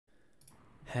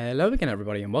Hello again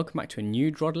everybody and welcome back to a new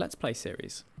DROD Let's Play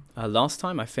series. Last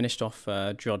time I finished off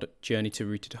DROD Journey to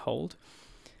Rooted Hold,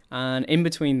 and in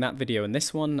between that video and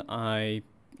this one I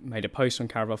made a post on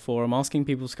Caravel Forum asking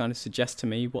people to kind of suggest to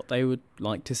me what they would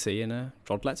like to see in a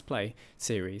DROD Let's Play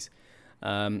series. There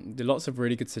are lots of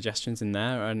really good suggestions in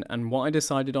there, and what I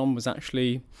decided on was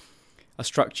actually a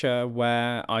structure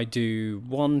where I do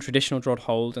one traditional DROD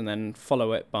hold and then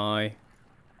follow it by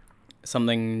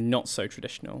something not so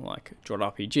traditional like DROD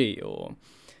RPG, or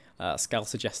Scal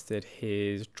suggested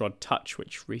his DROD Touch,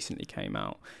 which recently came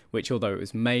out, which although it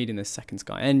was made in the Second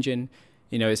Sky engine,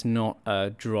 you know, it's not a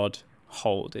DROD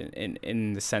hold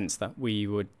in the sense that we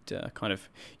would kind of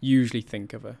usually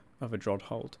think of a DROD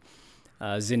hold.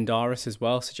 Zindaris as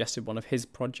well suggested one of his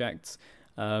projects,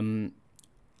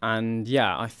 and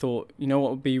yeah, I thought, you know, what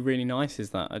would be really nice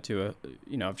is that I do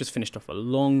I've just finished off a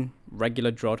long regular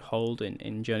DROD hold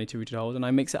in Journey to Rooted Hold, and I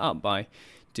mix it up by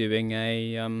doing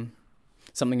a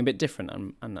something a bit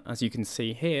different. And as you can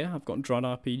see here, I've got DROD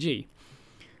RPG.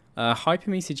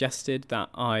 Hyperme suggested that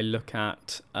I look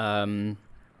at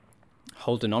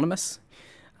Hold Anonymous.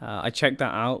 I checked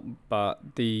that out, but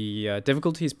the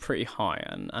difficulty is pretty high,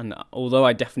 and although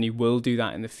I definitely will do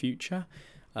that in the future,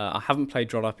 I haven't played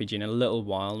DROD RPG in a little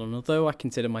while, and although I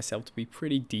consider myself to be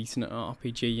pretty decent at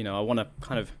RPG, you know, I want to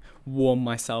kind of warm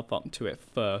myself up to it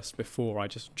first before I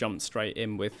just jump straight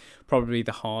in with probably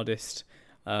the hardest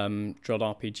DROD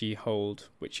RPG hold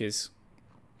which has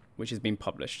been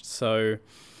published. So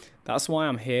that's why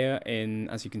I'm here in,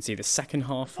 as you can see, the second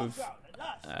half of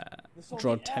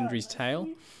DROD Tendry's Tale.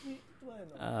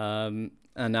 And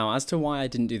now, as to why I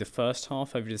didn't do the first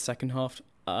half over the second half,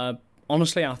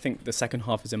 honestly, I think the second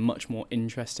half is a much more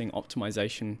interesting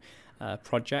optimization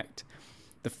project.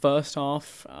 The first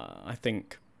half, I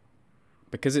think,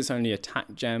 because it's only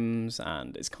attack gems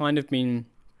and it's kind of been,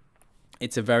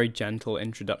 it's a very gentle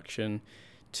introduction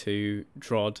to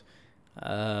DROD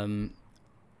RPG,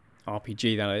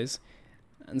 that is.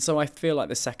 And so I feel like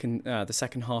the second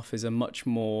half is a much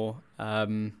more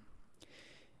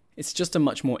it's just a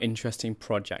much more interesting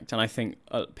project, and I think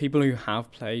people who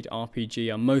have played RPG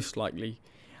are most likely,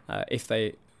 if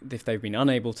they've been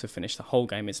unable to finish the whole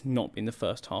game, it's not been the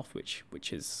first half which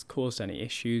has caused any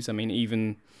issues. I mean,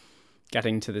 even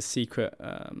getting to the secret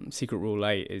rule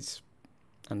 8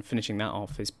 and finishing that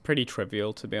off is pretty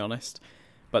trivial, to be honest.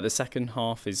 But the second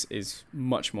half is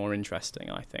much more interesting,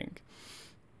 I think.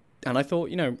 And I thought,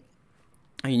 you know,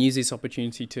 I can use this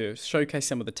opportunity to showcase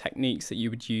some of the techniques that you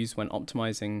would use when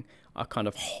optimizing a kind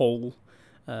of whole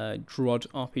DROD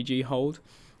RPG hold.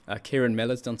 Kieran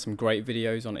Miller's done some great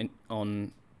videos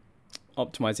on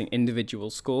optimizing individual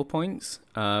score points,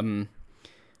 but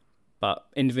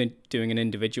doing an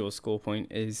individual score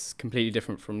point is completely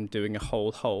different from doing a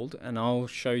whole hold. And I'll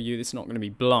show you, it's not going to be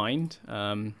blind,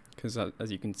 because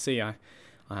as you can see, I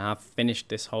have finished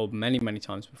this hold many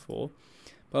times before.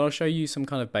 But I'll show you some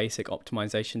kind of basic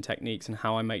optimization techniques and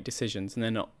how I make decisions. And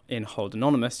then in Hold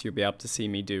Anonymous, you'll be able to see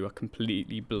me do a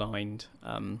completely blind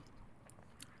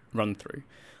run through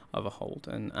of a hold,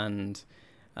 and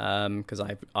because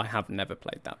I have never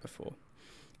played that before.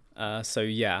 So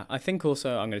yeah, I think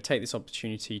also I'm going to take this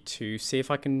opportunity to see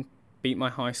if I can beat my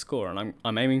high score, and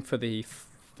I'm aiming for the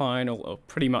final, or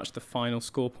pretty much the final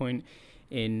score point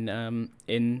in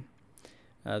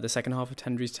the second half of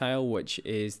Tendry's Tale, which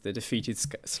is the Defeated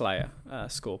Slayer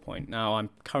score point. Now, I'm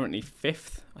currently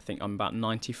 5th. I think I'm about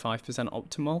 95%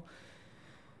 optimal.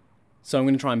 So I'm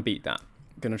going to try and beat that.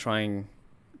 I'm going to try and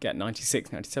get 96,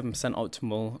 97%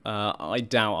 optimal. I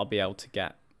doubt I'll be able to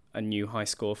get a new high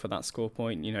score for that score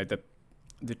point. You know, the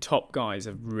top guys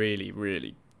are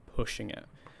really pushing it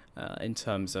in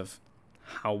terms of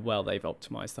how well they've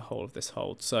optimized the whole of this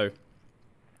hold. So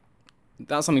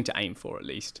that's something to aim for, at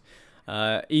least.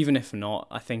 Even if not,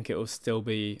 I think it will still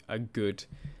be a good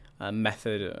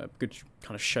method, a good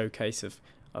kind of showcase of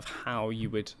how you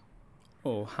would,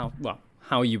 or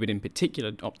how you would in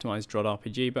particular optimize DROD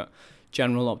RPG, but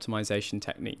general optimization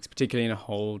techniques, particularly in a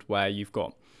hold where you've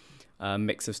got a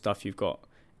mix of stuff. You've got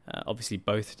obviously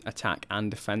both attack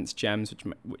and defense gems,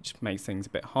 which makes things a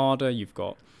bit harder. You've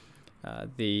got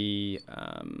the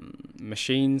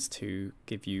machines to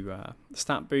give you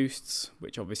stat boosts,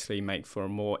 which obviously make for a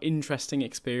more interesting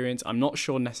experience. I'm not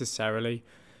sure necessarily.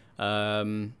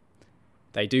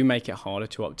 They do make it harder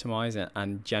to optimize,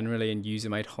 and generally in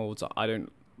user-made holds, I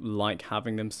don't like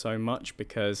having them so much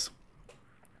because,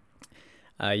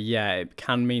 yeah, it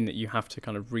can mean that you have to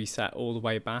kind of reset all the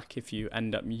way back if you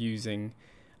end up using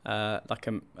like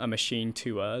a machine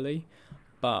too early.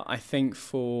 But I think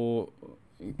for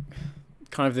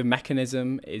kind of the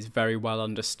mechanism is very well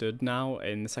understood now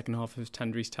in the second half of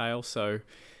Tendry's Tale, so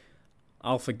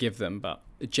I'll forgive them, but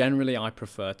generally I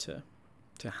prefer to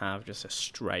have just a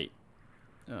straight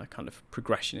kind of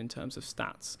progression in terms of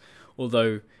stats.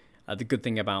 Although the good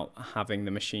thing about having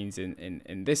the machines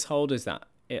in this hold is that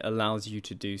it allows you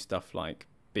to do stuff like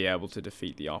be able to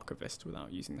defeat the Archivist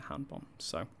without using the hand bomb.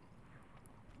 So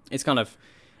it's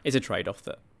a trade-off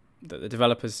that the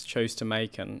developers chose to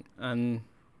make, and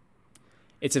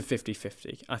it's a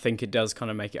 50-50. I think it does kind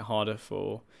of make it harder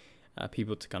for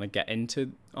people to kind of get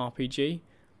into RPG,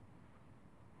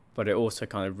 but it also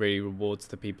kind of really rewards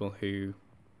the people who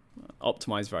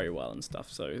optimize very well and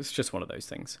stuff. So it's just one of those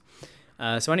things.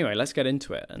 So anyway, let's get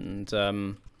into it,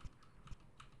 and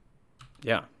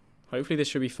yeah, hopefully this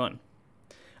should be fun.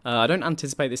 I don't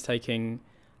anticipate this taking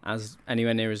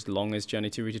anywhere near as long as Journey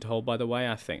to Rooted Hold, by the way.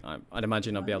 I'd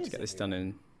imagine I'll be able to get this done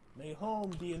in... May home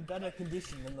be in better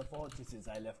condition than the fortresses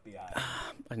I left behind.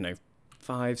 I don't know,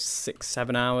 5, 6,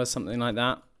 7 hours, something like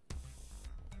that.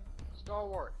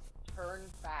 Stalwart, turn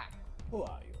back. Who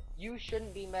are you? You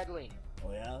shouldn't be meddling.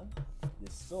 Oh yeah?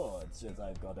 This sword says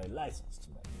I've got a license to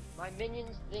meddle. My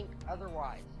minions think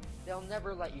otherwise. They'll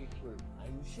never let you through.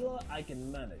 I'm sure I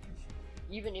can manage.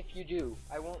 Even if you do,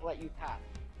 I won't let you pass.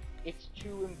 It's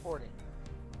too important.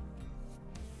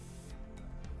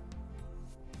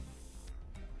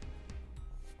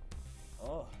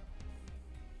 Oh,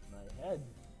 my head.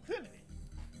 Privy!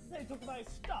 They took my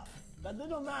stuff. That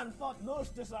little man fought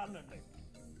most dishonorably.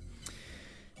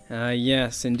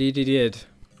 Yes, indeed he did.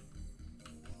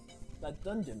 That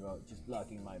dungeon roach is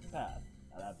blocking my path.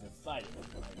 I'll have to fight it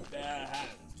with my bare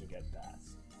hands to get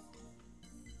past.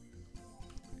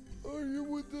 Are you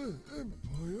with the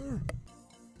Empire?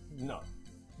 No.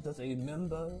 Does a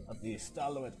member of the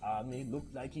Stalwart army look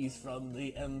like he's from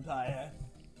the Empire?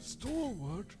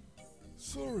 Stalwart?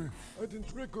 Sorry, I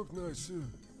didn't recognize you.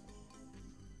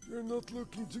 You're not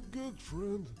looking too good,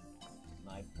 friend.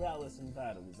 My prowess in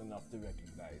battle is enough to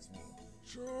recognize me.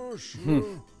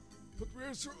 Sure. But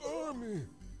where's your army?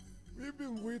 We've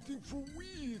been waiting for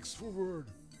weeks for word.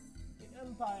 The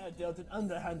Empire dealt an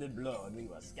underhanded blow and we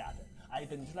were scattered. I've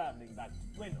been traveling back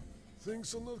to Twino.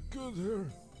 Things are not good here.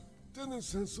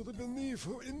 Denizens of the Beneath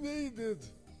have invaded.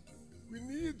 We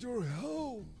need your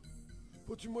help.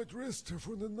 But you might rest here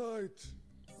for the night.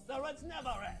 The Reds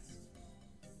never rest!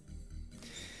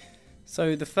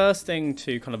 So the first thing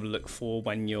to kind of look for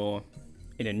when you're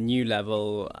in a new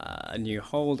level, a new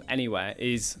hold, anywhere,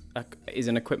 is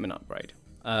an equipment upgrade.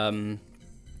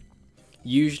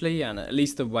 Usually, and at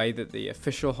least the way that the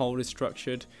official hold is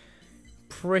structured,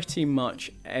 pretty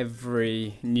much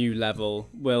every new level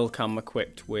will come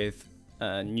equipped with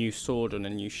a new sword and a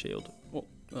new shield, or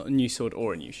a new sword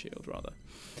or a new shield rather.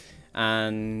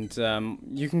 And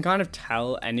you can kind of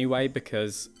tell anyway,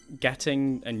 because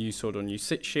getting a new sword or new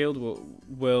shield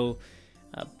will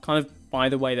kind of, by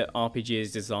the way that RPG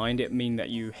is designed, it mean that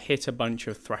you hit a bunch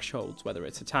of thresholds, whether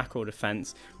it's attack or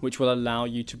defense, which will allow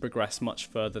you to progress much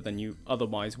further than you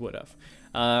otherwise would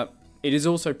have. It is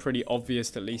also pretty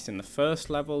obvious, at least in the first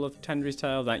level of Tendry's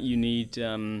Tale, that you need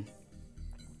a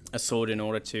sword in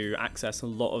order to access a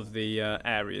lot of the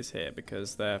areas here,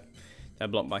 because they're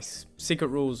blocked by secret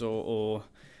rules or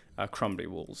crumbly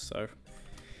walls. So,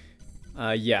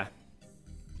 yeah.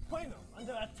 Twino,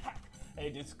 under attack. A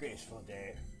disgraceful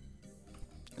day.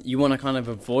 You want to kind of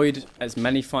avoid as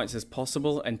many fights as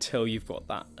possible until you've got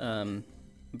that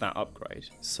that upgrade.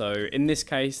 So in this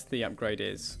case, the upgrade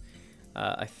is,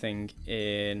 I think,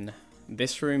 in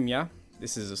this room. Yeah,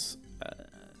 this is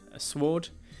a sword,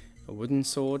 a wooden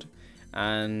sword,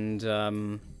 and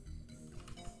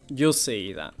you'll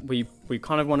see that we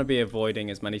kind of want to be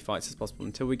avoiding as many fights as possible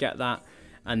until we get that,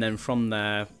 and then from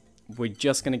there we're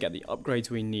just going to get the upgrades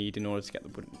we need in order to get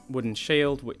the wooden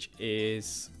shield, which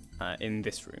is in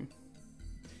this room.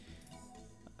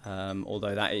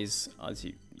 Although that is, as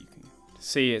you can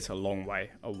see, it's a long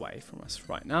way away from us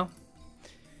right now.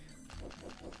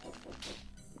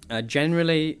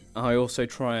 Generally, I also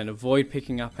try and avoid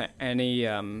picking up any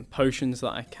potions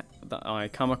that I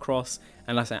come across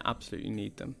unless I absolutely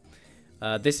need them.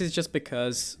 This is just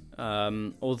because,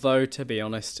 although to be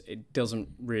honest, it doesn't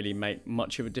really make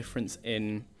much of a difference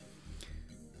in,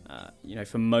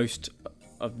 for most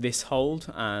of this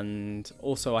hold, and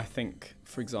also I think,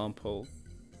 for example,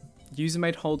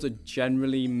 user-made holds are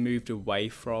generally moved away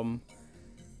from,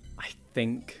 I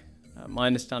think, my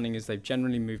understanding is they've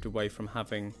generally moved away from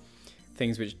having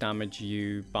things which damage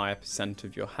you by 1%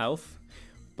 of your health,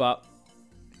 but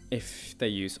if they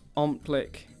use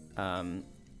Omplic,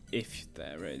 if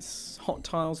there is hot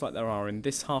tiles like there are in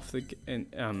this half, not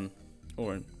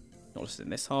just in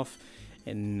this half,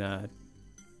 in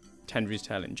Tendry's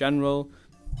Tale in general.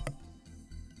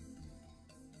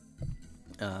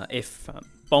 If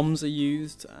bombs are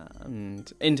used,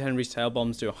 and in Tendry's Tale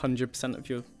bombs do 100% of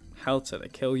your health, so they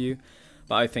kill you,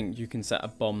 but I think you can set a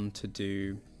bomb to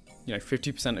do, you know,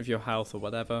 50% of your health or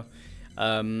whatever.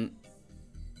 You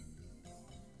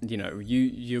know,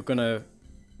 you're gonna,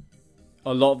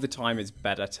 a lot of the time it's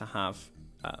better to have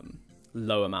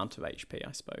low amount of HP,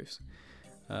 I suppose,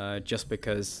 just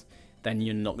because then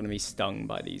you're not going to be stung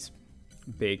by these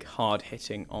big hard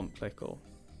hitting on click or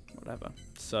whatever.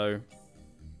 So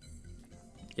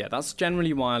yeah, that's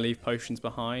generally why I leave potions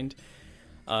behind.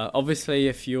 Obviously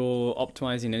if you're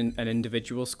optimizing an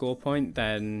individual score point,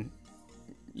 then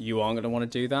you aren't going to want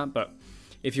to do that, but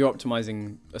if you're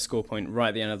optimizing a score point right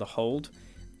at the end of the hold,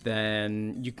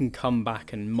 then you can come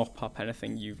back and mop up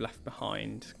anything you've left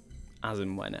behind as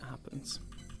and when it happens.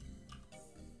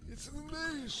 It's an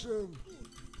invasion!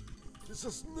 This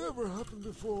has never happened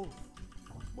before.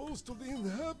 Most of the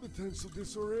inhabitants of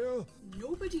this area...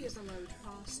 Nobody is allowed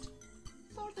past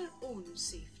for their own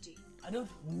safety. I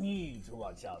don't need to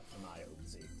watch out for my own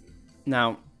safety.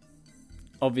 Now,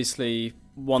 obviously,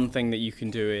 one thing that you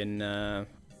can do in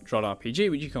DROD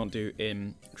RPG, which you can't do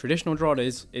in traditional DROD,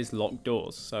 is lock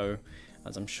doors. So,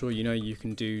 as I'm sure you know, you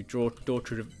can do door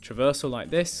traversal like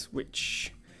this,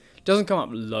 which doesn't come up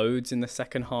loads in the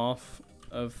second half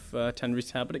of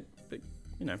Tendry's Tale, but it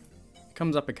you know,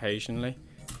 comes up occasionally.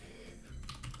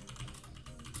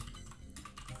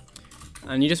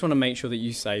 And you just want to make sure that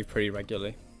you save pretty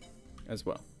regularly as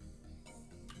well.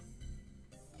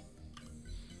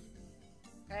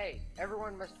 Hey,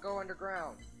 everyone must go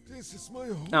underground. This is my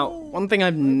home. Now, one thing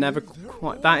I've never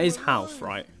quite... That is Half,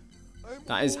 right?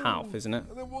 That is Half, isn't it?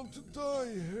 And I want to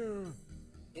die here.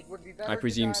 It would be better I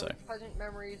presume to die so. with pleasant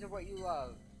memories of what you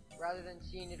love, rather than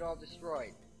seeing it all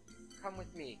destroyed. Come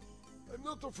with me. I'm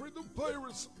not afraid of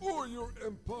pirates or your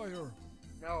empire.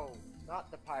 No, not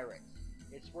the pirates.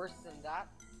 It's worse than that,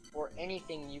 or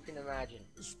anything you can imagine.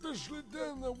 Especially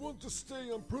then, I want to stay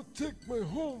and protect my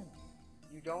home.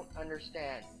 You don't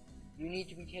understand. You need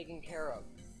to be taken care of.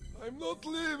 I'm not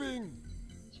leaving.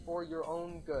 It's for your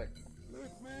own good.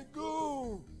 Let me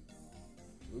go.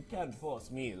 You can't force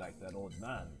me like that old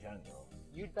man, can you?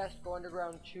 You'd best go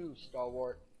underground too,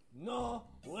 Stalwart. No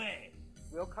way.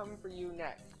 We'll come for you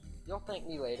next. You'll thank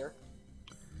me later.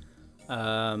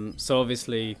 So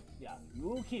obviously, Yeah,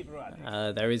 you keep running.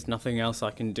 there is nothing else I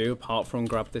can do apart from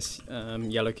grab this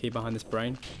yellow key behind this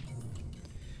brain.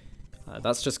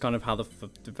 That's just kind of how the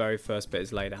very first bit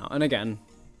is laid out. And again,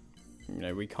 you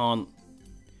know, we can't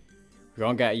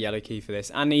get a yellow key for this.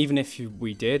 And even if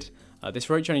we did, this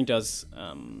roach only does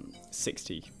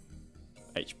 60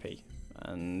 HP,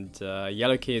 and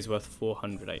yellow key is worth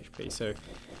 400 HP. So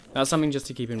that's something just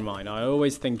to keep in mind. I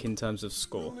always think in terms of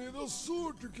score. You need a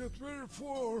sword to get very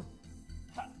far.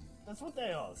 Ha, that's what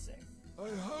they all say. I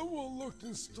have one locked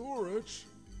in storage.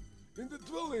 In the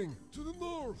dwelling to the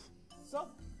north. So,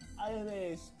 I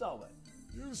may stop it.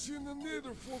 You've seen the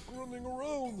nether folk running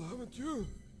around, haven't you?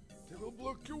 They will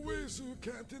block your way so you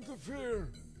can't interfere.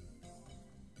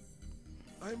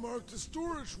 I marked the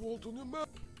storage vault on your map.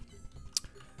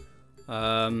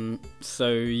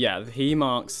 So yeah, he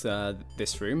marks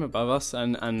this room above us,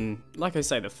 and like I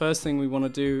say, the first thing we want to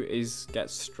do is get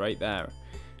straight there.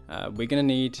 We're gonna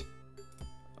need,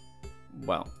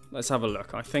 well, let's have a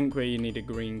look. I think we need a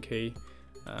green key,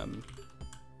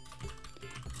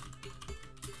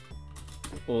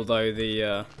 although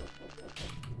the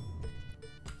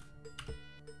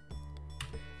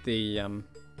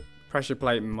pressure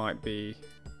plate might be,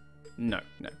 no.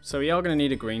 So we are gonna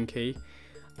need a green key.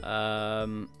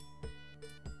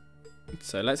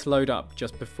 So let's load up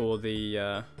just before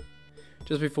the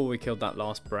just before we killed that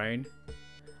last brain,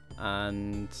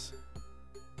 and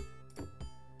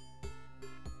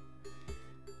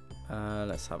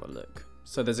let's have a look.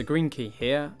 So there's a green key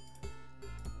here.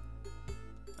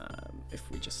 If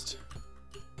we just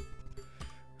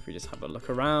have a look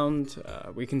around,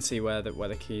 we can see where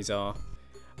the keys are.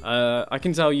 I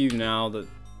can tell you now that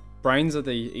brains are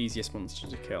the easiest monster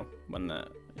to kill when they're,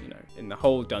 you know, in the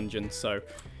whole dungeon. So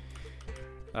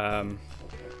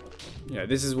you know,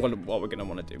 this is what we're gonna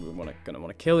want to do. We're gonna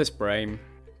want to kill this brain,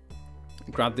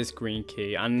 grab this green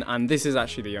key, and this is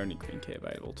actually the only green key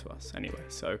available to us anyway.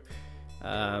 So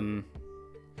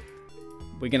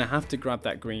we're gonna have to grab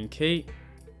that green key,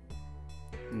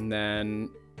 and then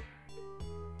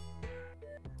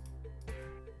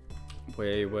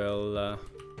we will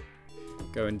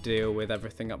go and deal with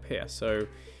everything up here. So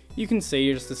you can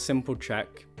see just a simple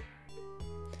check.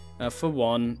 For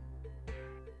one,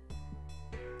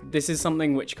 this is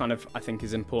something which kind of I think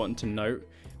is important to note.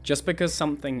 Just because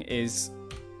something is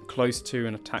close to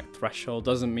an attack threshold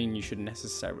doesn't mean you should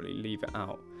necessarily leave it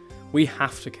out. We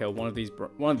have to kill one of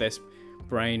this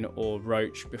brain or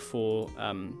roach before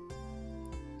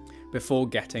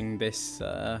getting this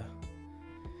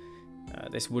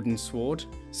this wooden sword.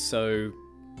 So,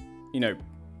 you know,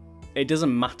 it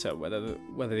doesn't matter whether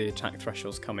the attack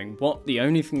threshold's coming. The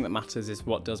only thing that matters is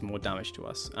what does more damage to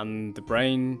us, and the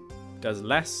brain does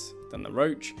less than the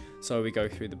roach, so we go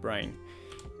through the brain.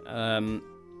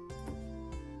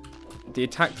 The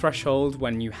attack threshold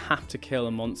when you have to kill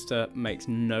a monster makes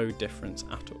no difference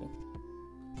at all.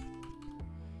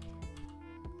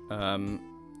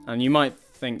 And you might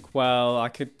think, well, I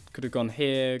could have gone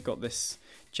here, got this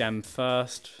gem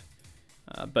first,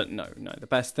 but no. The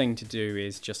best thing to do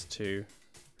is just to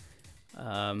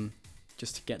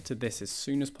get to this as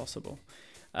soon as possible.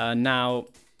 Now,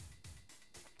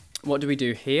 what do we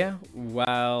do here?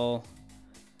 Well,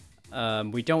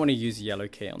 we don't want to use a yellow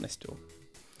key on this door.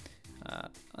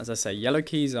 As I say, yellow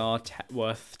keys are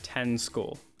worth 10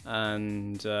 score,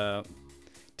 and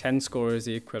 10 score is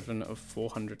the equivalent of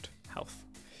 400 health.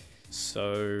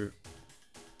 So,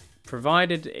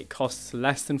 provided it costs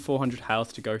less than 400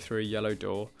 health to go through a yellow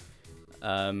door,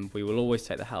 we will always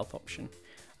take the health option.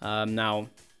 Now,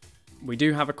 we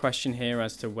do have a question here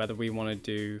as to whether we want to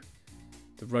do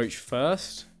the roach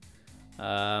first,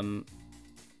 and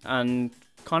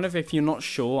kind of if you're not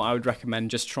sure, I would recommend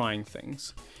just trying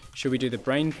things. Should we do the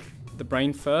brain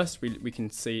first? We can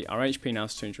see our HP now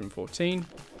is 214.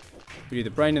 We do the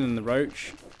brain and then the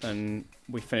roach, and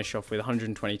we finish off with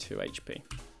 122 HP.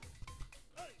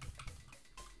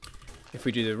 If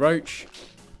we do the roach,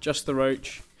 just the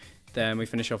roach, then we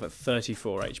finish off at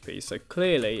 34 HP. So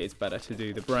clearly it's better to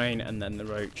do the brain and then the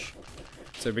roach.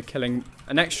 So we're killing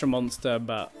an extra monster,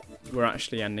 but we're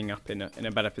actually ending up in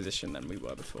a better position than we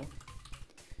were before.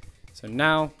 So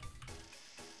now,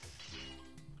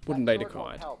 wooden blade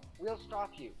acquired. We'll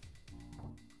stop you.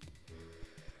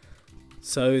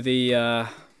 So the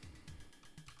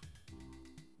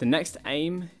next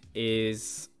aim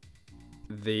is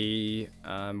the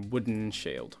wooden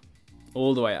shield,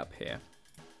 all the way up here.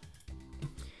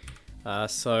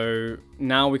 So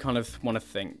now we kind of want to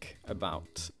think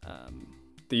about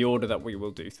the order that we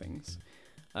will do things.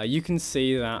 You can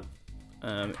see that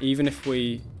even if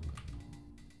we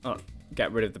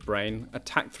get rid of the brain,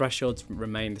 attack thresholds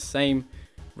remain the same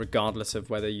regardless of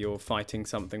whether you're fighting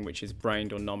something which is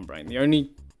brained or non-brained. The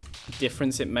only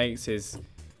difference it makes is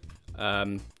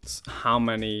how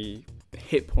many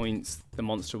hit points the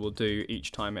monster will do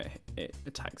each time it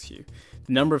attacks you.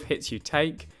 The number of hits you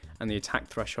take and the attack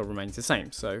threshold remains the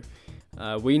same. So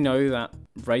we know that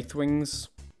Wraithwings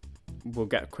will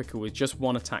get quicker with just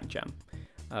one attack gem.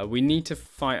 We need to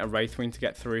fight a Wraithwing to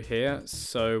get through here,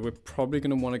 so we're probably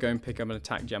going to want to go and pick up an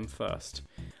attack gem first.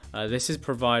 This is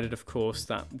provided, of course,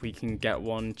 that we can get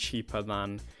one cheaper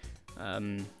than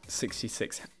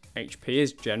 66 HP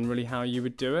is generally how you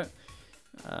would do it.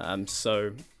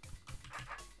 So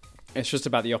it's just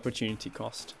about the opportunity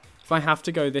cost. If I have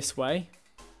to go this way,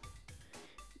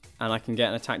 and I can get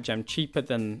an attack gem cheaper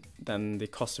than the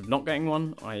cost of not getting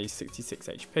one, i.e. 66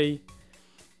 HP,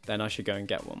 then I should go and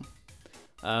get one.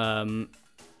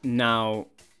 Now,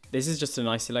 this is just an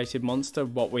isolated monster.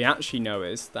 What we actually know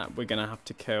is that we're going to have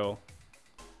to kill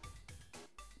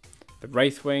the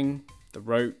Wraithwing, the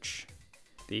Roach,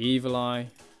 the Evil Eye,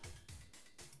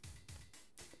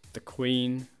 the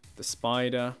Queen, the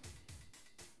Spider,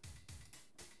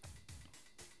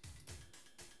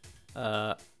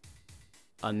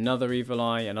 another Evil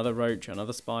Eye, another Roach,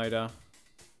 another Spider,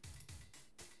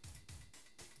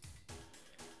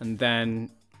 and then,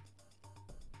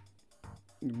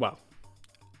 well,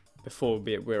 before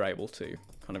we're able to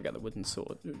kind of get the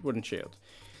wooden shield.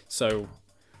 So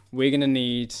we're going to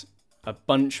need a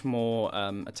bunch more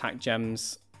attack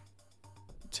gems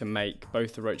to make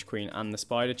both the Roach Queen and the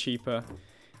Spider cheaper.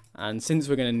 And since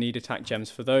we're going to need attack gems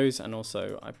for those, and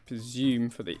also I presume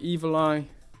for the Evil Eye,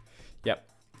 yep,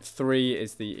 3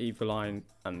 is the Evil Eye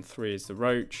and 3 is the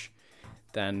Roach,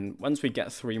 then once we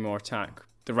get 3 more attack,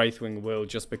 the Wraithwing will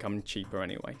just become cheaper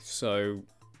anyway. So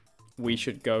we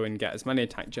should go and get as many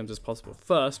attack gems as possible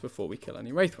first before we kill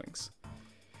any Wraithwings.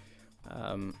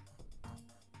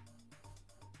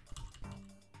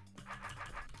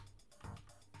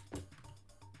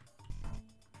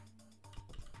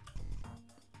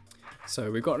 So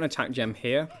we've got an attack gem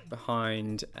here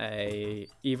behind a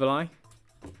Evil Eye,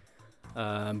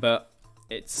 but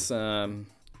it's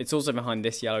also behind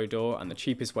this yellow door, and the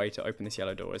cheapest way to open this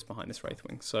yellow door is behind this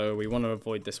Wraithwing. So we want to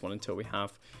avoid this one until we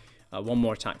have one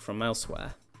more attack from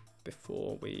elsewhere.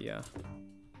 before we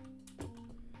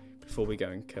go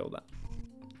and kill that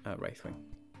Wraithwing.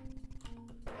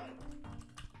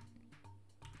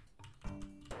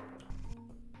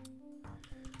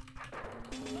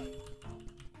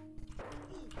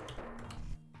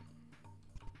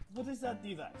 What is that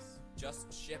device?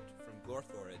 Just shipped from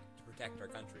Glorthorid to protect our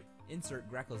country. Insert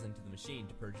Greckles into the machine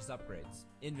to purchase upgrades.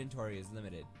 Inventory is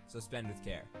limited, so spend with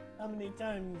care. How many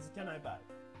times can I buy?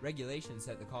 Regulations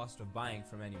set the cost of buying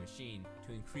from any machine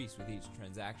to increase with each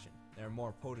transaction. There are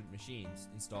more potent machines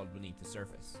installed beneath the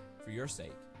surface. For your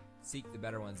sake, seek the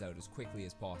better ones out as quickly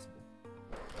as possible.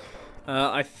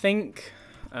 I think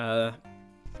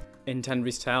in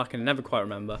Tendry's Tale, I can never quite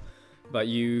remember, but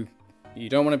you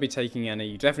don't want to be taking any,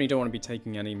 you definitely don't want to be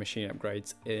taking any machine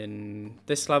upgrades in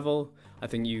this level. I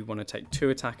think you want to take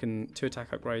two attack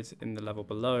upgrades in the level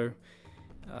below.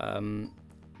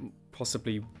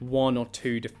 Possibly one or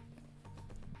two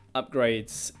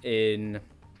upgrades in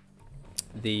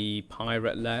the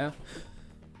pirate layer,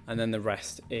 and then the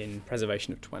rest in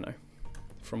preservation of Tweno,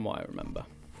 from what I remember.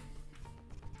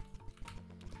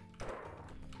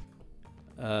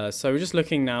 So we're just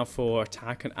looking now for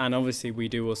attack, and obviously we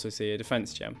do also see a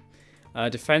defense gem.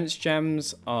 Defense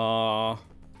gems are,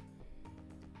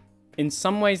 in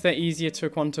some ways they're easier to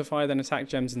quantify than attack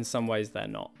gems, in some ways they're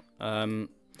not.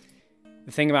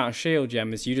 The thing about a shield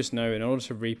gem is you just know in order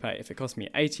to repay, if it costs me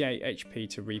 88 HP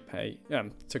to repay,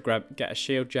 get a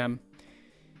shield gem,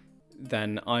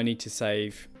 then I need to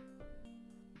save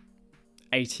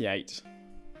 88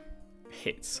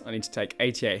 hits. I need to take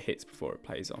 88 hits before it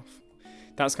pays off.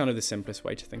 That's kind of the simplest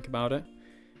way to think about it.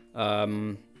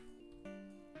 And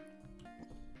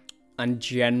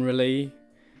generally,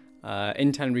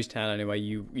 in Tendry's Tale anyway,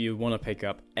 you want to pick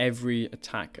up every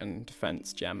attack and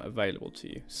defense gem available to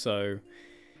you. So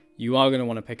you are going to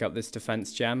want to pick up this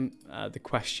defense gem. The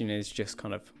question is just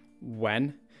kind of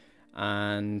when,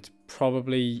 and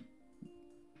probably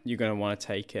you're going to want to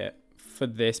take it for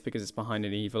this because it's behind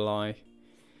an evil eye.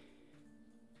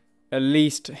 At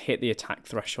least hit the attack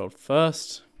threshold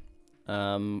first,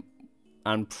 and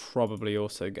probably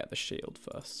also get the shield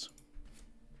first.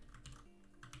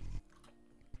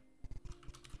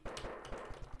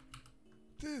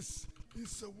 This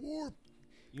is a warp.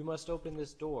 You must open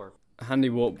this door. A handy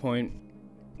warp point.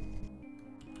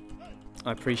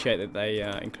 I appreciate that they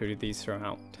included these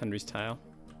throughout Tendry's Tale.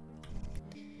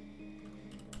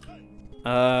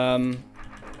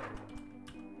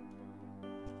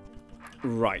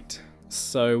 Right,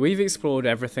 so we've explored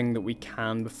everything that we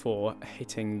can before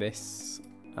hitting this,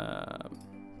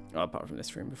 apart from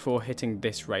this room, before hitting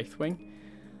this Wraithwing.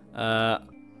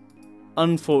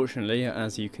 Unfortunately,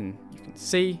 as you can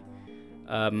see,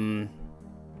 there's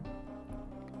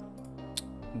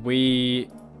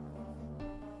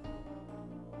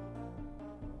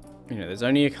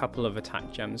only a couple of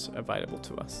attack gems available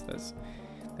to us. There's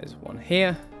one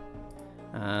here,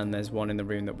 and there's one in the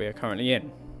room that we are currently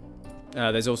in.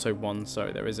 There is also one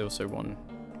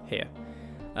here.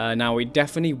 Now we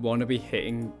definitely want to be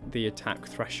hitting the attack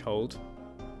threshold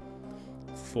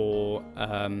for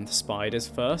the spiders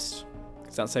first,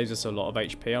 because that saves us a lot of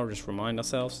HP. I'll just remind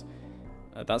ourselves.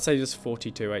 That saves us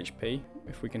 42 HP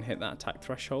if we can hit that attack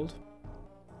threshold.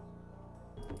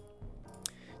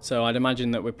 So I'd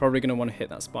imagine that we're probably going to want to hit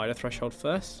that spider threshold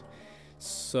first.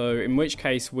 So in which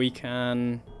case we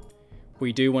do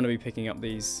want to be picking up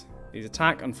these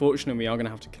attack. Unfortunately, we are going to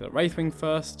have to kill a Wraithwing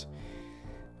first.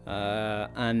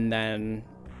 And then,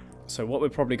 so what we're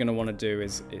probably going to want to do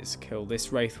is kill this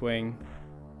Wraithwing,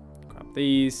 grab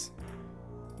these,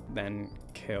 then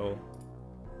kill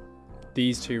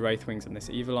these two Wraithwings and this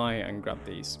Evil Eye, and grab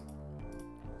these.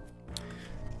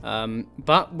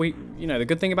 But the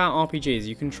good thing about RPG is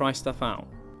you can try stuff out.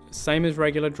 Same as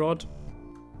regular DROD,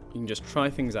 you can just try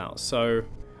things out. So,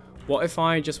 what if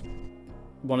I just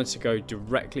wanted to go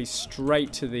directly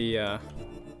straight to the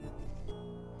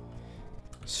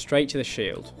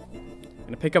shield? I'm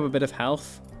gonna pick up a bit of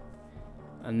health,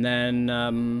 and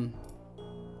then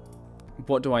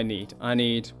what do I need? I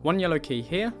need one yellow key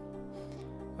here.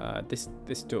 This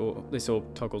all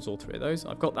toggles all three of those.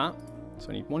 I've got that, so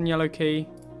I need one yellow key.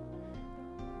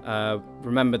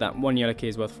 Remember that one yellow key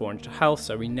is worth 400 health,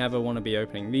 so we never want to be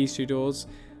opening these two doors.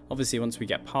 Obviously, once we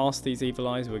get past these evil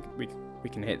eyes, we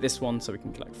can hit this one, so we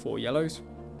can collect 4 yellows.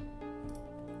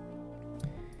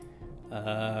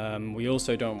 We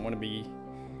also don't want to be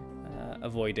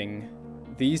avoiding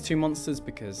these two monsters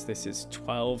because this is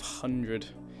 1200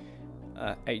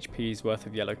 HP's worth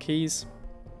of yellow keys.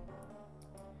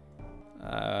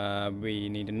 We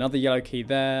need another yellow key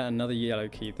there, another yellow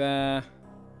key there.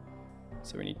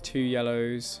 So we need 2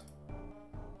 yellows.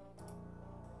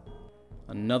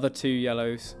 another 2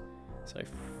 yellows, so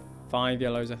 5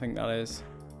 yellows I think that is,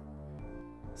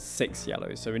 6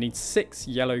 yellows. So we need 6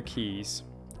 yellow keys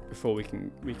before we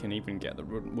can even get the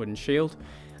wooden shield,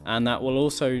 and that will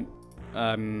also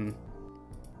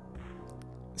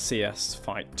see us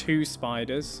fight 2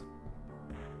 spiders,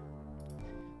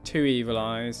 2 evil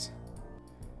eyes,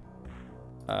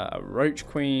 a roach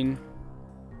queen,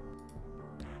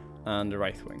 and a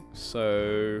wraithwing.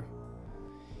 So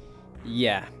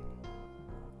yeah,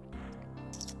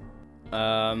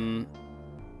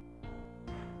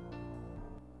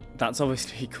 that's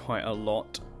obviously quite a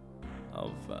lot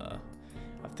of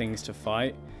things to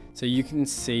fight. So you can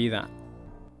see that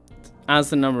as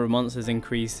the number of monsters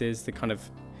increases, the kind of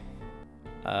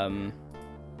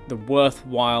the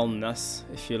worthwhileness,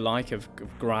 if you like, of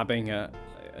grabbing a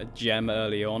gem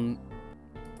early on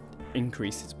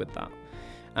increases with that.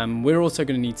 We're also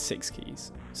going to need 6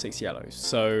 keys, 6 yellows.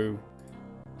 So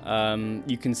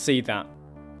you can see that,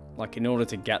 like, in order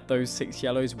to get those 6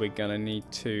 yellows, we're going to need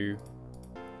to,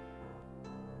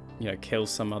 you know, kill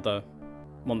some other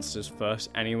monsters first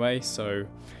anyway. So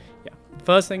yeah,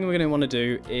 first thing we're going to want to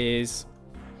do is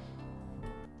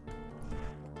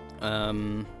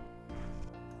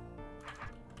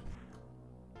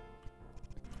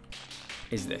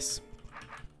this.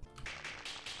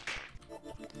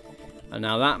 And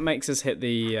now that makes us hit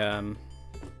the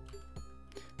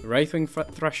wraithwing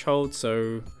threshold.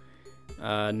 So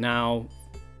now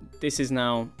this is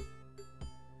now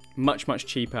much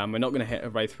cheaper, and we're not going to hit a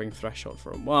wraithwing threshold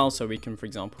for a while, so we can, for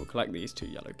example, collect these 2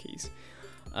 yellow keys.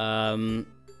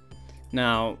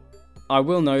 Now I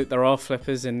will note there are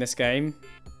flippers in this game,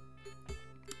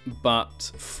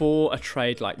 but for a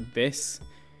trade like this,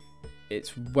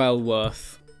 it's well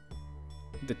worth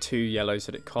the 2 yellows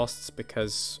that it costs,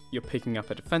 because you're picking up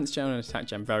a defense gem and an attack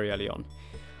gem very early on.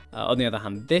 On the other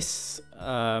hand, this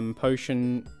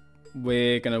potion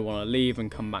we're going to want to leave and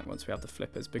come back once we have the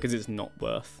flippers, because it's not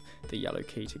worth the yellow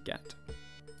key to get.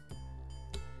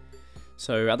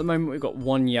 So at the moment we've got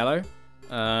 1 yellow.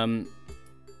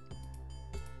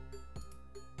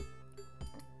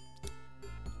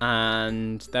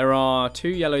 And there are 2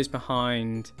 yellows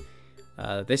behind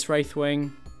this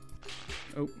wraithwing.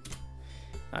 Oh.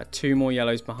 2 more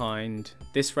yellows behind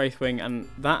this wraithwing, and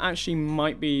that actually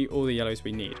might be all the yellows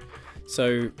we need.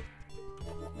 So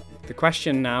the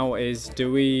question now is,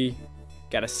 do we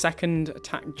get a second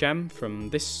attack gem from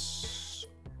this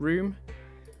room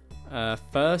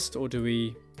first, or do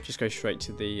we just go straight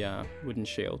to the wooden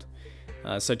shield?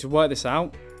 So to work this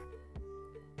out,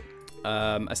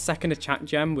 a second attack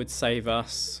gem would save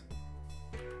us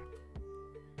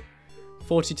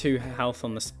 42 health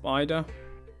on the spider.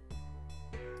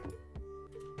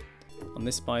 On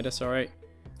this spider, sorry.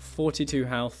 42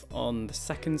 health on the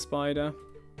second spider.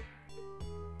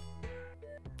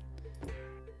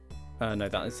 No,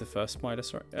 that is the first spider,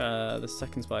 sorry. The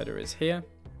second spider is here.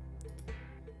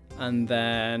 And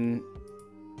then...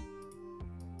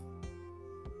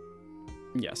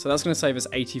 yeah, so that's going to save us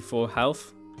 84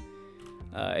 health.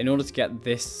 In order to get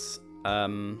this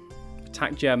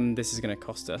attack gem, this is going to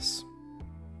cost us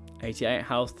 88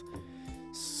 health.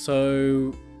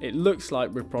 So it looks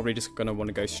like we're probably just going to want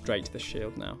to go straight to the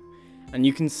shield now. And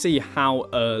you can see how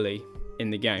early in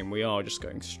the game we are just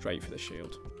going straight for the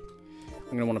shield.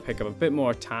 I'm going to want to pick up a bit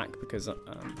more attack, because a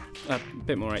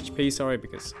bit more HP, sorry,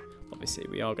 because obviously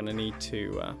we are going to need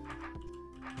to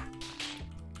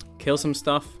kill some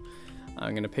stuff.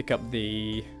 I'm going to pick up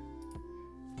the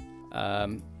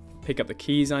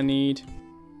keys I need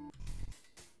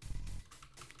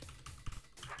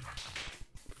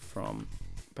from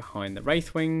behind the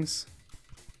wraithwings.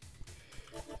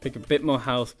 Pick a bit more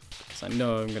health, because I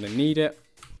know I'm going to need it.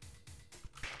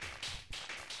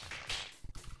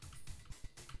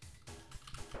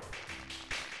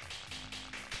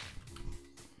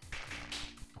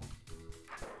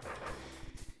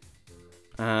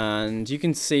 And you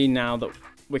can see now that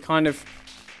we're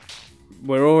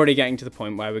already getting to the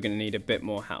point where we're going to need a bit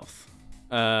more health.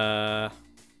 Yeah.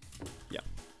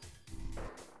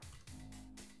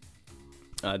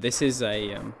 This is a,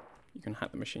 you can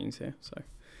hack the machines here, so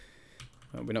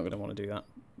we're not going to want to do that,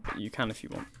 but you can if you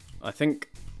want. I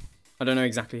don't know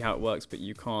exactly how it works, but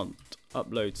you can't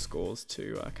upload scores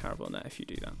to Caravel.net if you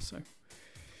do that, so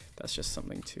that's just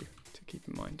something to keep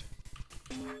in mind.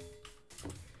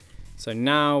 So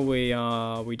now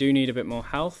we do need a bit more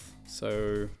health,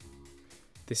 so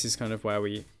this is kind of where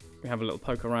we have a little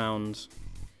poke around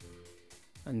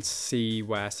and see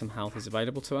where some health is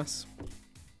available to us.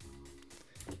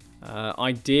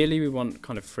 Ideally we want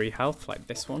kind of free health like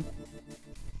this one,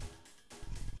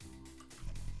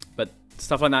 but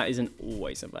stuff like that isn't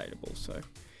always available, so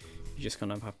you just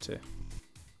kind of have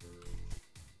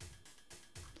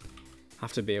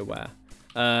to be aware.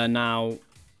 Now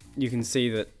you can see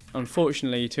that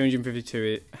unfortunately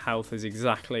 252 health is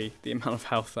exactly the amount of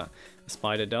health that a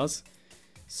spider does,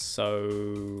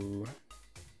 so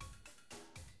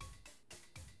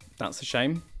that's a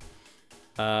shame.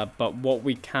 But what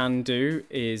we can do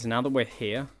is, now that we're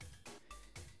here,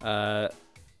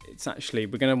 it's actually,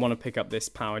 we're going to want to pick up this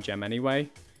power gem anyway.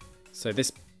 So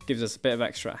this gives us a bit of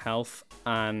extra health,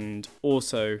 and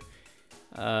also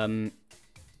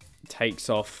takes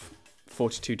off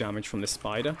 42 damage from this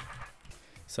spider.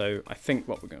 So I think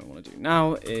what we're going to want to do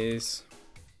now is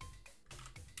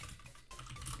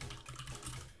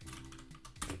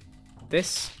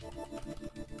this.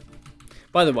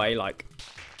 By the way, like,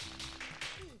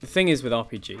 the thing is with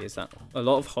RPG is that a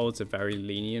lot of holds are very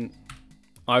lenient.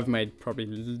 I've made probably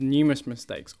numerous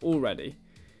mistakes already,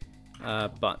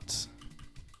 but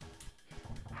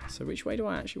so which way do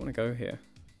I actually want to go here?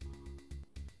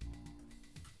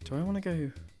 Do I want to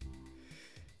go?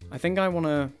 I think I want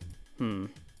to.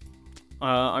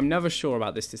 I'm never sure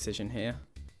about this decision here.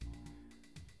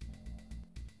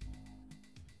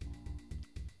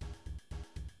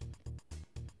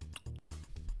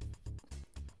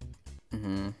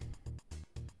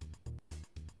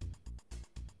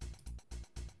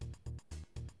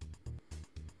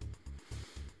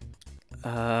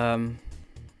 Yeah,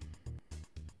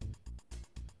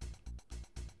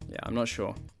 I'm not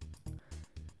sure.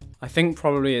 I think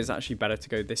probably it's actually better to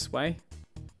go this way.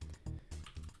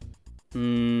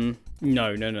 No.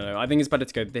 I think it's better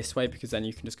to go this way, because then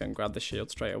you can just go and grab the shield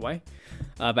straight away.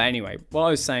 But anyway, what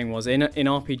I was saying was, in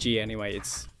RPG anyway,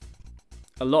 it's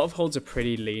a lot of holds are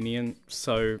pretty lenient,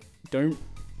 so don't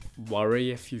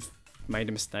worry if you've made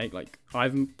a mistake. Like,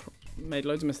 I've made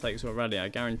loads of mistakes already, I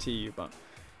guarantee you, but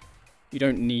you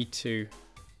don't need to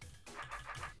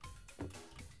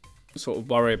sort of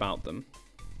worry about them.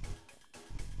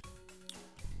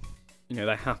 You know,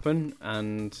 they happen,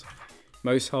 and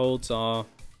most holds are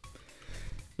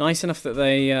nice enough that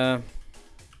they're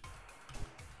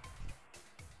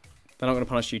not going to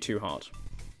punish you too hard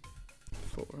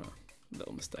for a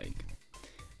little mistake.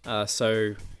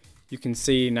 So you can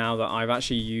see now that I've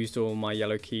actually used all my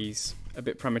yellow keys a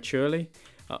bit prematurely.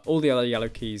 All the other yellow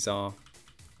keys are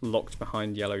locked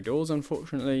behind yellow doors,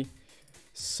 unfortunately.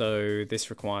 So this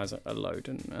requires a load,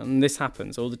 and this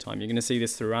happens all the time. You're going to see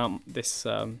this throughout this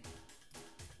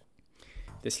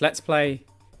this Let's Play.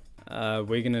 I'm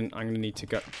gonna need to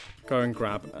go and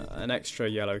grab an extra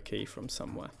yellow key from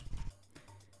somewhere.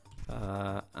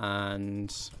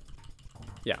 And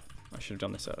yeah, I should have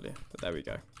done this earlier, but there we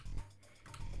go.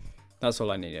 That's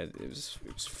all I needed. It was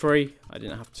free. I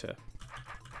didn't have to,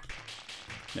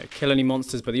 you know, kill any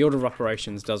monsters, but the order of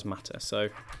operations does matter. So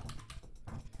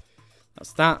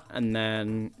that's that. And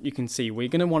then you can see we're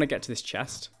gonna want to get to this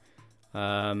chest. We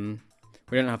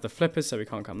don't have the flippers, so we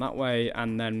can't come that way.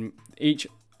 And then each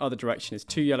other direction is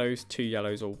 2 yellows,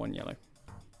 or 1 yellow.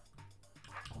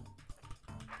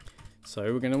 So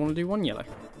we're going to want to do 1 yellow.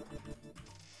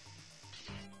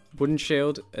 Wooden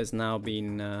shield has now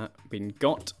been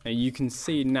got, and you can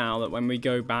see now that when we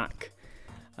go back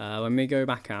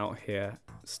out here,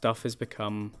 stuff has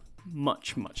become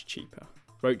much cheaper.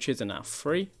 Roaches are now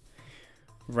free.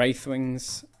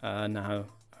 Wraithwings now are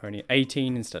only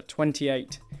 18 instead of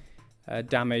 28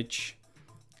 damage.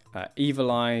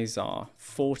 Evil eyes are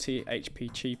 40 HP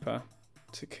cheaper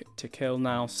to kill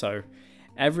now, so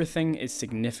everything is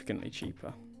significantly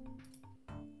cheaper.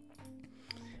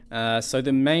 So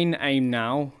the main aim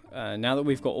now, now that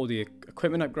we've got all the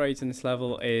equipment upgrades in this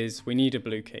level, is we need a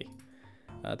blue key.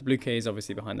 The blue key is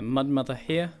obviously behind the Mud Mother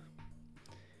here.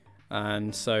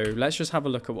 And so let's just have a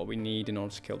look at what we need in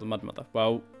order to kill the Mud Mother.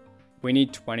 Well, we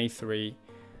need 23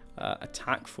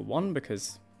 attack for one,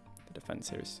 because the defense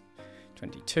here is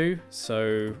 22.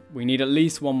 So we need at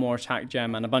least 1 more attack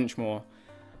gem and a bunch more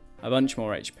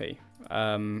HP.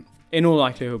 In all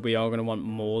likelihood, we are going to want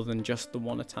more than just the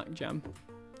 1 attack gem.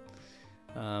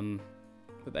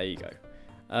 But there you go.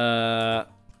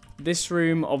 This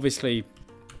room, obviously,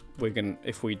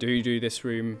 if we do this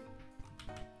room,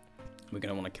 we're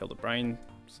going to want to kill the brain,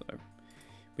 so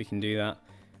we can do that.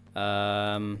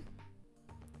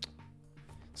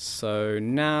 So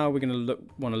now we're going to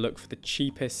want to look for the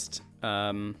cheapest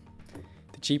attack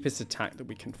that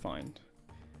we can find.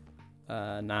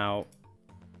 Now,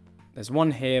 there's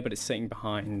one here, but it's sitting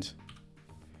behind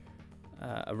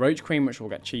a roach queen, which will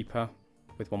get cheaper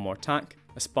with 1 more attack.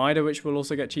 A spider, which will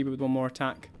also get cheaper with 1 more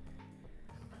attack.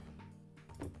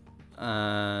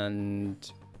 And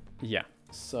yeah,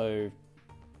 so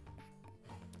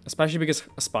a especially because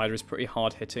a spider is pretty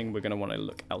hard hitting, we're going to want to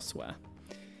look elsewhere.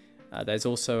 There's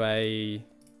obviously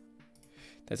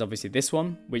this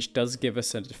one, which does give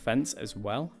us a defense as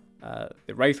well.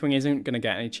 The Wraithwing isn't going to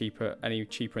get any cheaper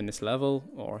in this level,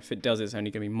 or if it does, it's only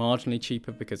going to be marginally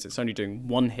cheaper because it's only doing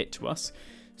 1 hit to us.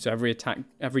 So every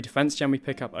defense gem we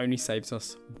pick up only saves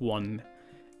us 1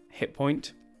 hit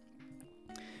point.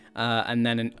 And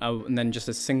then just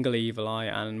a single Evil Eye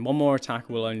and 1 more attack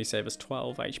will only save us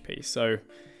 12 HP. So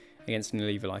against an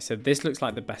Evil Eye. So this looks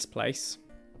like the best place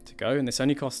to go, and this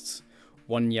only costs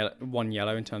one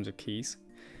yellow in terms of keys.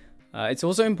 It's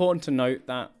also important to note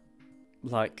that,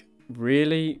 like,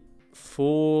 really,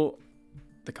 for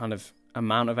the kind of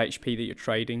amount of HP that you're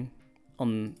trading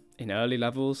in early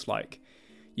levels, like,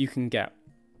 you can get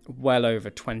well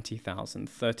over 20,000,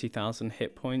 30,000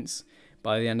 hit points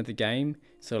by the end of the game.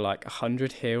 So like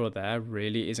 100 here or there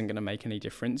really isn't going to make any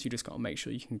difference. You just got to make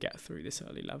sure you can get through this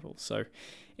early level. So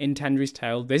in Tendry's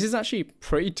Tale, this is actually a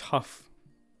pretty tough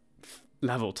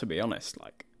level, to be honest.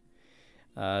 Like,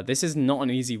 this is not an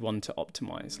easy one to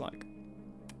optimize, like,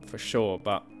 for sure,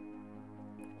 but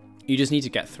you just need to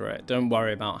get through it. Don't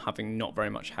worry about having not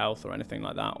very much health or anything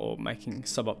like that, or making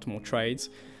suboptimal trades.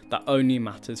 That only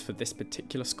matters for this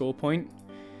particular score point.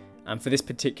 And for this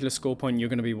particular score point, you're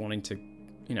going to be wanting to,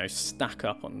 you know, stack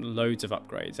up on loads of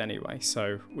upgrades anyway.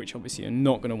 So, which obviously you're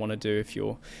not going to want to do if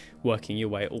you're working your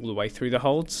way all the way through the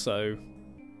holds. So,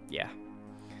 yeah.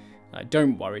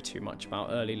 Don't worry too much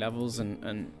about early levels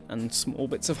and small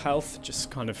bits of health.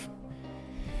 Just kind of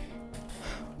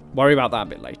worry about that a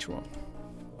bit later on.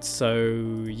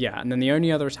 So, yeah. And then the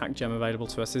only other attack gem available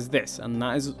to us is this. And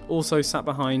that is also sat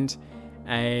behind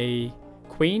a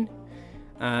queen.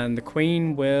 And the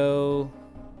queen will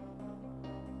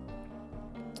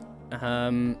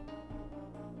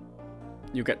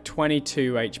you'll get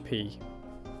 22 HP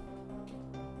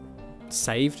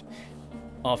saved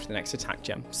after the next attack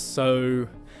gem. So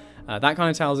that kind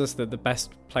of tells us that the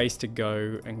best place to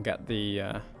go and get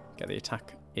the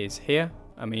attack is here.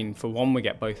 I mean, for one, we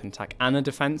get both an attack and a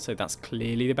defense, so that's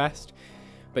clearly the best.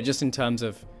 But just in terms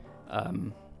of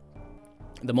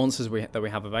the monsters that we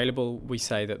have available, we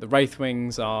say that the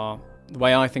Wraithwings are, the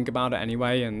way I think about it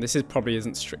anyway, and this probably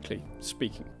isn't strictly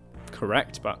speaking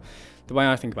correct, but the way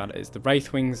I think about it is the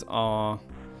Wraithwings are,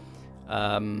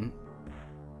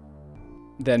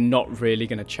 they're not really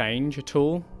going to change at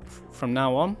all from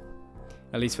now on,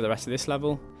 at least for the rest of this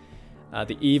level.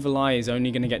 The Evil Eye is only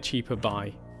going to get cheaper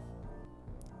by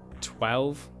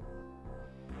 12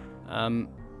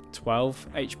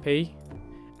 HP.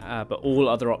 But all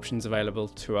other options available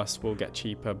to us will get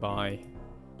cheaper by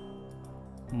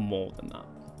more than that.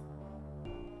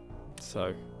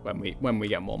 So when we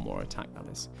get more attack, that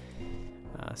is.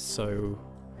 So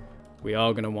we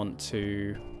are going to want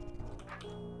to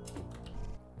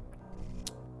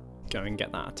go and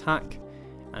get that attack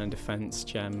and a defense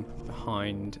gem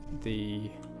behind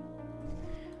the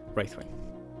Wraithwing,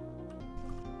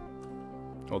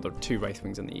 or the 2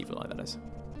 Wraithwings and the Evil Eye, that is.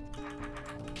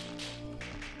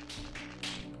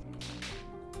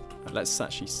 Let's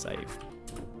actually save.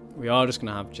 We are just going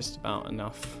to have just about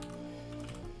enough.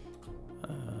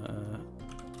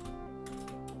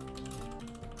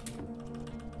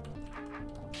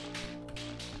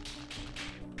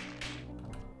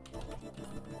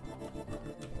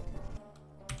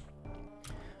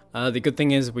 The good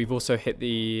thing is we've also hit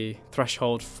the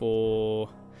threshold for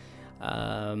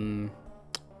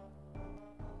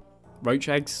roach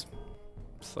eggs,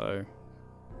 so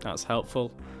that's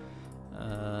helpful.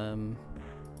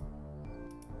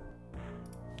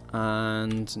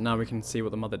 And now we can see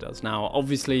what the mother does. Now,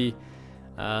 obviously,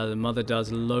 the mother does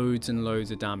loads and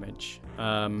loads of damage.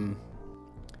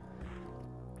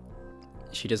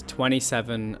 She does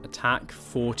 27 attack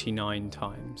 49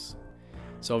 times.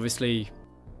 So obviously,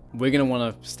 we're going to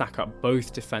want to stack up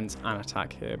both defense and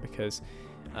attack here, because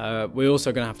we're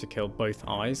also going to have to kill both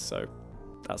eyes. So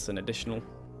that's an additional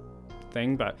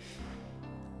thing. But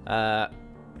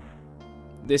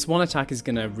this one attack is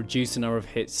going to reduce the number of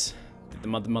hits that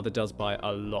the mother does by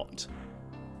a lot.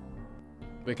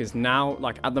 Because now,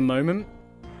 like, at the moment,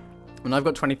 when I've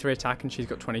got 23 attack and she's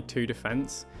got 22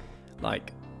 defense,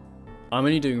 like, I'm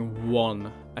only doing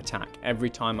 1 attack every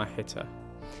time I hit her.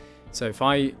 So if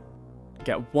I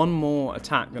get 1 more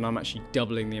attack, then I'm actually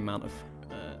doubling the amount of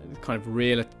kind of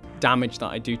real damage that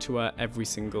I do to her every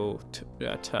single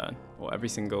turn, or every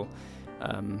single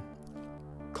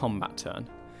combat turn.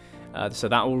 So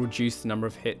that will reduce the number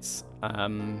of hits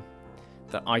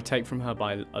that I take from her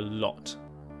by a lot,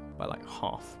 by like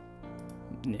half,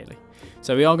 nearly.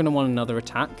 So we are going to want another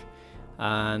attack,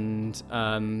 and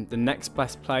the next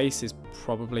best place is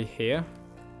probably here.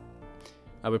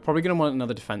 We're probably going to want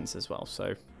another defense as well,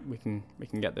 so we can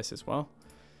get this as well.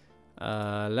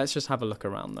 Let's just have a look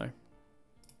around though.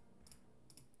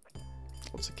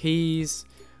 Lots of keys,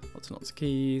 lots and lots of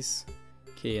keys.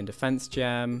 Key and defense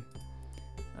gem.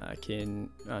 Key and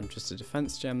just a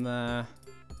defense gem there.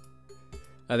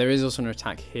 There is also an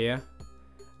attack here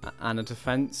and a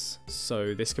defense,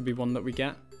 so this could be one that we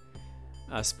get.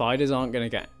 Spiders aren't going to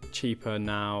get cheaper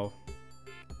now.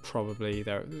 Probably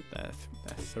they're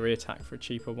 3 attack for a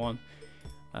cheaper one.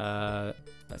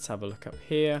 Let's have a look up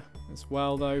here as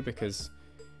well though, because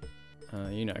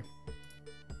you know,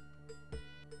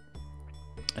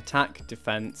 attack,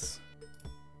 defense,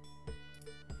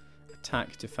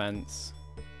 attack, defense,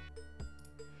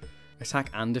 attack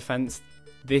and defense.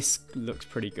 This looks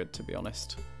pretty good, to be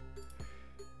honest.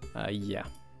 Yeah,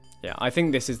 I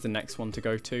think this is the next one to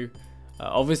go to.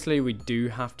 Obviously we do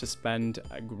have to spend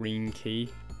a green key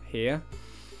here,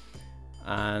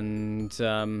 and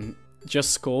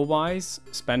just score wise,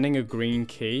 spending a green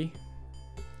key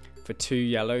for 2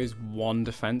 yellows, 1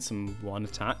 defense and 1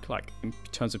 attack, like in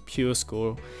terms of pure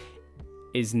score,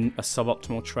 is a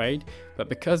suboptimal trade. But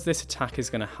because this attack is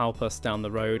going to help us down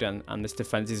the road, and this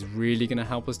defense is really going to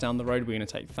help us down the road, we're going to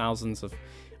take thousands of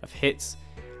hits.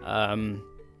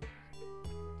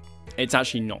 It's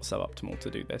actually not suboptimal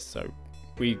to do this, so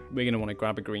we're going to want to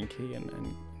grab a green key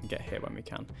and get here when we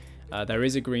can. There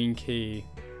is a green key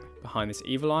behind this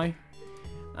evil eye,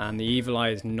 and the evil eye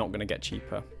is not going to get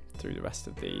cheaper through the rest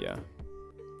of the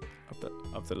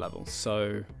level.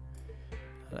 So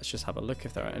let's just have a look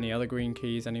if there are any other green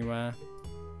keys anywhere.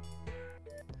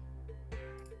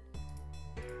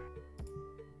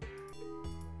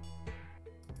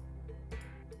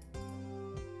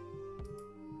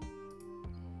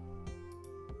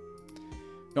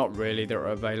 Not really that are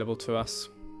available to us,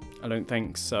 I don't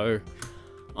think. So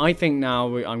I think now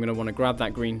I'm going to want to grab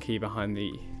that green key behind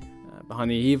the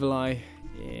evil eye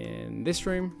in this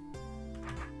room.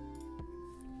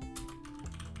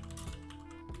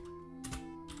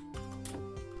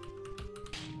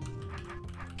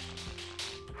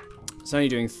 It's only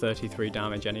doing 33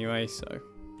 damage anyway, so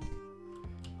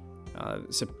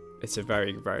it's a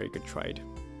very, very good trade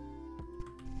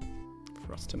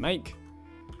for us to make.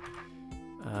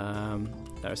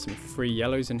 There are some free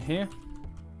yellows in here.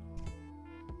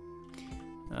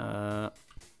 I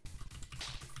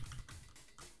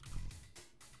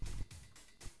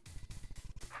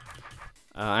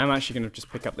am actually going to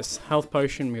just pick up this health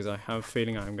potion because I have a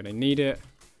feeling I'm going to need it.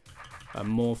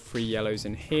 More free yellows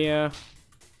in here.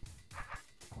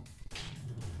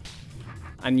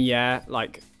 And yeah,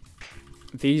 like,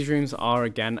 these rooms are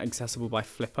again accessible by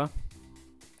flipper.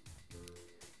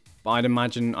 But I'd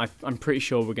imagine, I'm pretty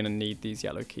sure we're going to need these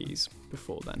yellow keys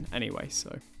before then anyway,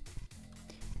 so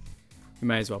we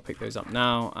may as well pick those up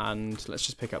now. And let's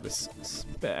just pick up this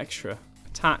bit extra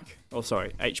attack, oh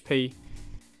sorry, HP.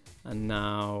 And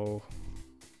now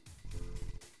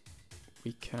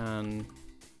we can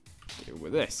deal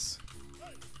with this.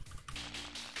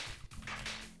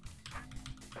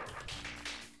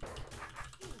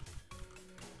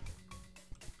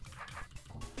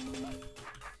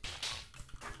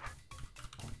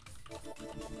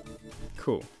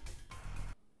 Cool.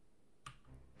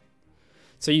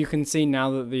 So you can see now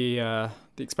that the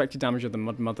expected damage of the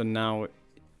Mud Mother now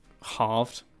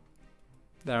halved,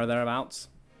 there or thereabouts.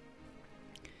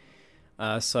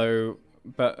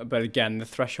 But again, the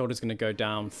threshold is going to go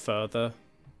down further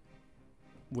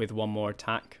with 1 more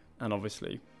attack and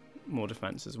obviously more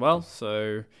defense as well.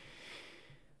 So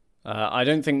I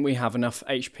don't think we have enough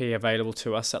HP available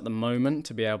to us at the moment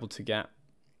to be able to get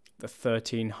the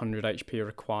 1300 HP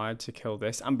required to kill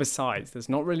this. And besides, there's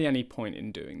not really any point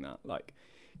in doing that. Like,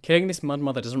 killing this Mud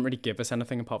Mother doesn't really give us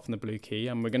anything apart from the blue key,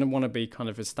 and we're going to want to be kind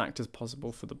of as stacked as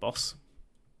possible for the boss.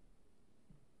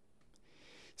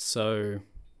 So,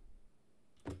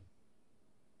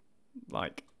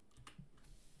 like,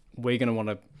 we're going to want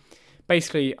to...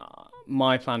 Basically,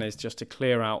 my plan is just to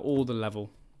clear out all the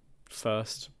level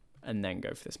first, and then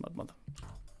go for this Mud Mother.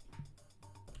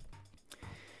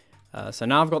 So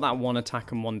now I've got that 1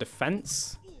 attack and 1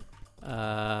 defense.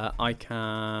 I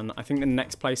think the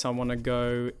next place I want to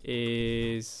go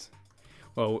is...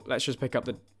 Well, let's just pick up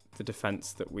the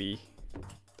defense that we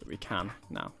can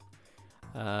now.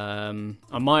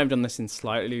 I might have done this in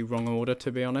slightly wrong order,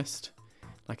 to be honest.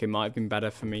 Like, it might have been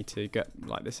better for me to get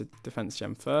like this defense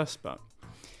gem first, but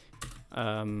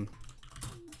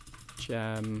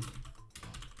gem,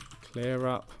 clear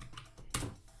up.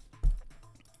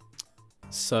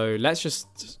 So let's just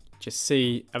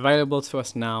see. Available to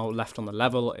us now, left on the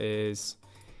level, is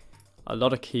a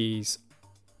lot of keys.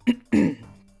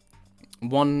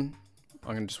 one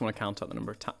I'm going to just want to count out the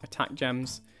number of attack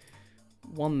gems.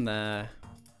 1 there.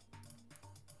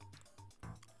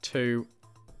 2,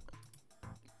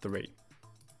 3.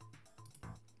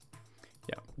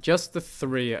 Yeah, just the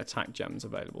 3 attack gems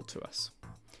available to us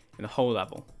in the whole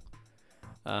level.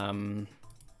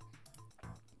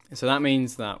 So that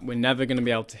means that we're never going to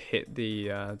be able to hit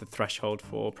the threshold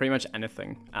for pretty much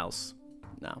anything else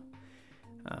now,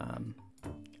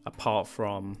 apart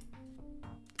from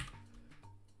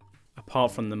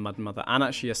the Mud Mother and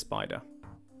actually a spider.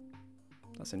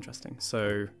 That's interesting.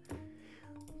 So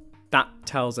that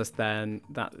tells us then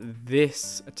that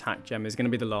this attack gem is going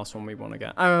to be the last one we want to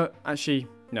get. Actually,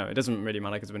 no, it doesn't really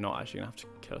matter because we're not actually going to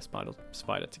have to kill a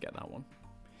spider to get that one.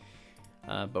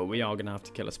 But we are going to have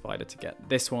to kill a spider to get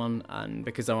this one, and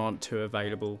because there aren't 2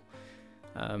 available,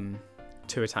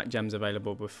 2 attack gems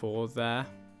available before there,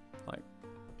 like,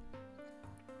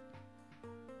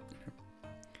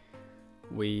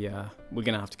 we're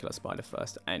going to have to kill a spider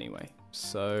first anyway.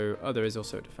 So, oh, there is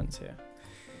also a defense here.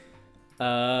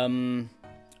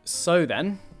 So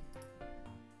then,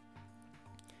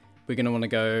 we're going to want to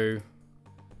go...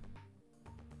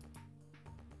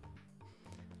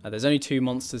 there's only 2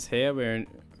 monsters here,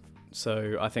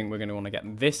 so I think we're going to want to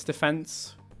get this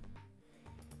defense,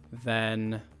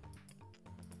 then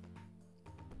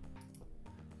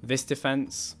this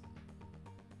defense,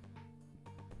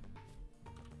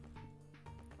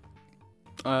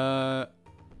 oh,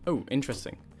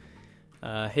 interesting.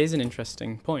 Here's an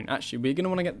interesting point. Actually, we're going to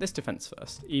want to get this defense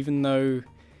first, even though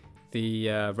the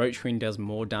Roach Queen does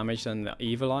more damage than the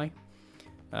Evil Eye.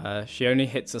 She only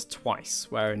hits us twice,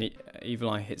 where an Evil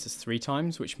Eye hits us 3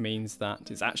 times, which means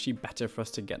that it's actually better for us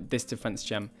to get this defense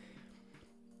gem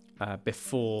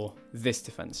before this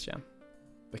defense gem,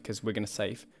 because we're going to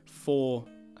save 4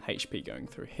 HP going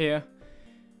through here,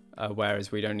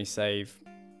 whereas we'd only save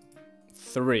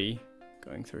 3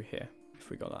 going through here if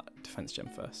we got that defense gem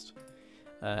first.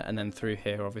 And then through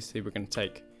here, obviously, we're going to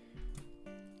take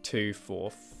 2, 4,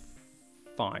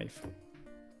 5.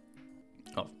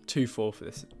 Oh, 2, 4 for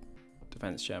this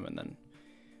defense gem, and then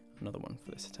another one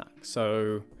for this attack.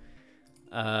 So,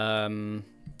 I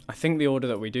think the order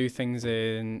that we do things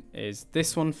in is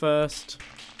this one first.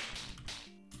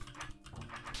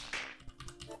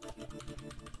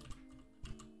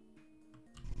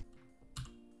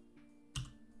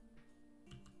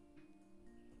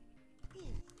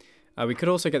 We could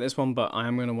also get this one, but I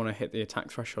am going to want to hit the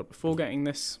attack threshold before getting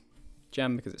this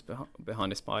gem because it's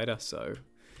behind a spider, so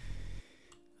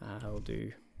I'll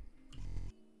do...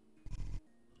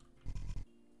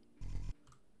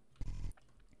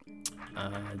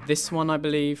 this one, I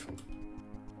believe.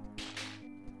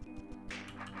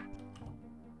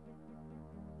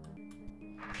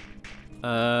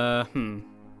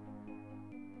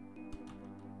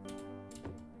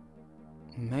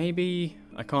 Maybe...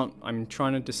 I can't... I'm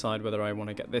trying to decide whether I want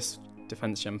to get this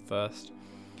defense gem first.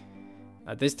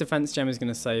 This defense gem is going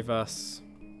to save us...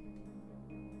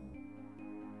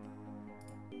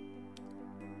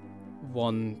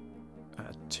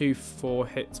 2 4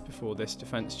 hits before this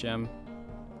defense gem.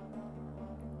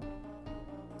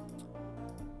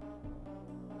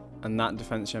 And that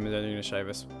defense gem is only going to save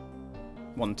us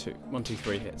 1 2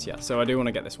 3 hits. Yeah, so I do want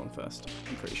to get this one first,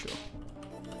 I'm pretty sure.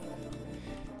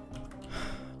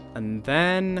 And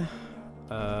then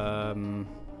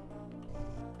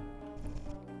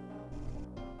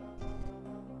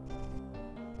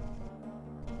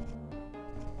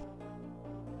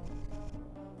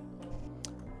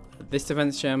this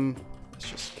defense gem, let's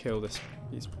just kill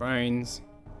these brains.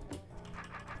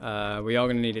 We are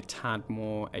going to need a tad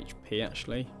more HP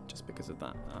actually, just because of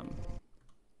that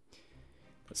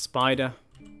spider.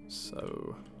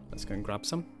 So let's go and grab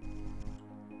some.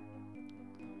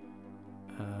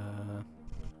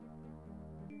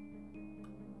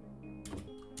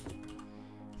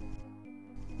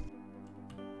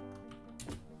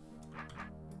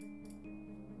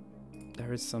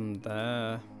 There is some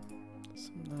there.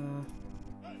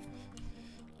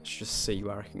 Let's just see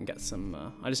where I can get some.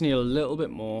 I just need a little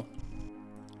bit more.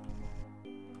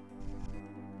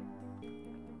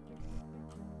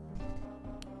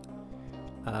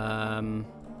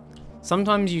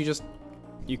 Sometimes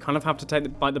you kind of have to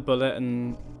bite the bullet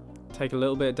and take a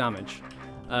little bit of damage.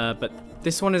 But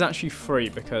this one is actually free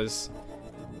because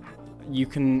you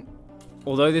can,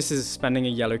 although this is spending a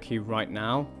yellow key right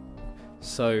now,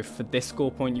 so for this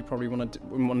score point you probably want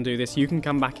to do this. You can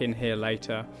come back in here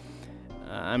later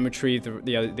and retrieve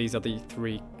these other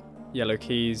 3 yellow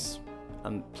keys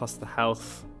and plus the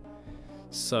health.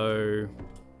 So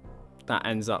that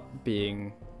ends up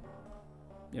being,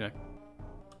 you know,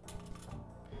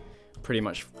 pretty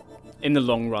much, in the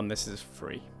long run, this is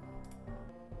free.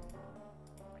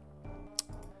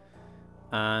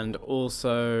 And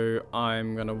also,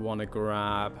 I'm going to want to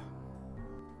grab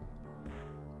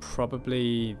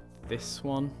probably this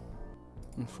one,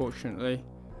 unfortunately.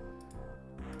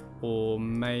 Or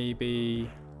maybe...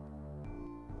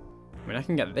 I mean, I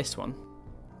can get this one.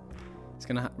 It's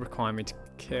going to require me to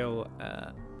kill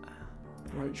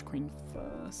Roach Queen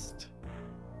first.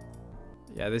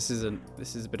 Yeah, this is a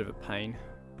bit of a pain.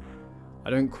 I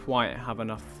don't quite have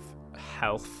enough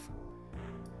health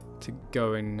to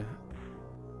go and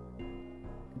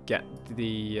get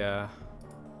the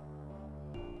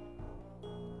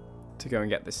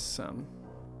this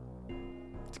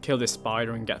to kill this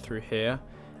spider and get through here,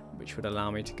 which would allow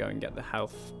me to go and get the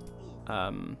health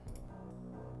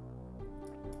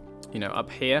you know,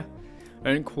 up here.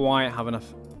 I don't quite have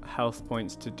enough health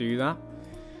points to do that,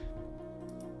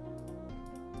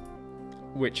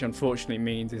 which unfortunately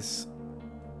means is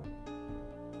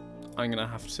I'm gonna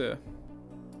have to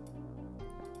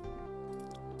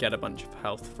get a bunch of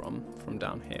health from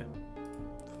down here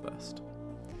first.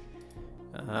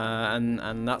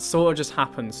 And that sort of just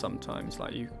happens sometimes.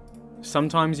 Like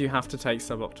sometimes you have to take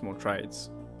suboptimal trades.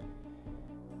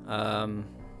 There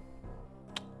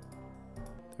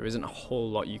isn't a whole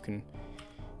lot you can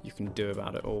do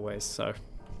about it always, so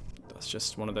that's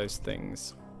just one of those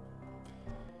things.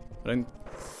 I don't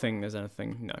think there's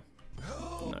anything. No.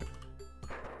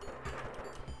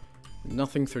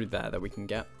 Nothing through there that we can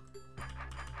get.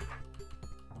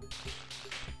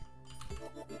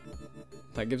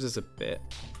 That gives us a bit.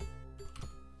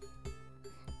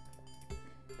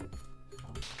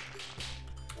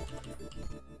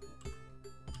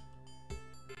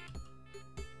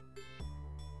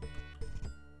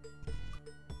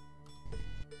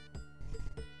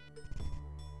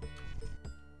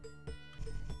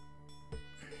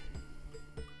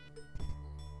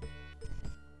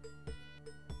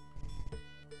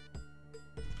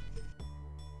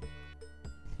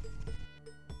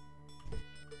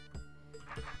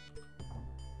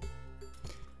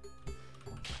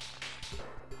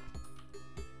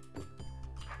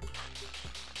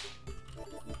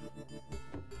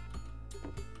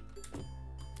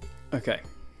 Okay.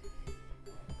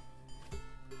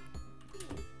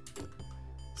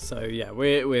 So yeah,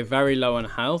 we're very low on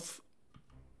health,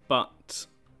 but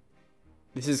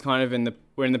this is kind of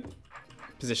we're in the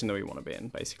position that we want to be in,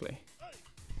 basically.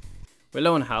 We're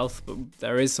low on health, but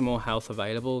there is some more health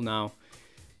available now.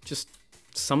 Just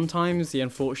sometimes the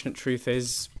unfortunate truth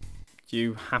is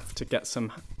you have to get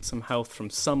some health from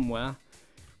somewhere,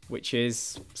 which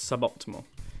is suboptimal.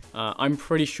 I'm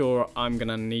pretty sure I'm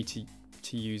gonna need to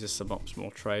use a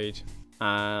suboptimal trade,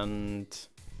 and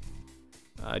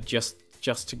just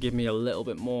to give me a little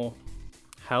bit more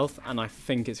health, and I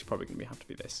think it's probably going to have to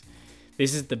be this.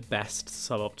 This is the best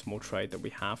suboptimal trade that we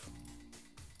have.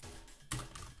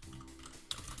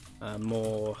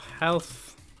 More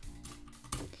health.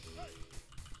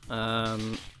 That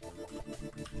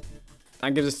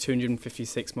gives us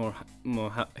 256 more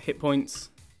hit points,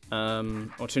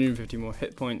 or 250 more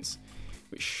hit points,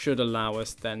 which should allow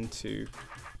us then to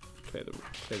clear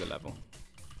the level.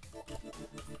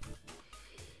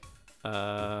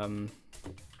 I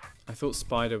thought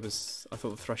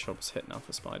the threshold was hit now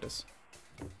for spiders.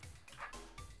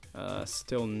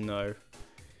 Still no.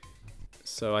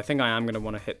 So I think I am going to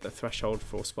want to hit the threshold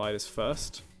for spiders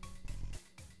first.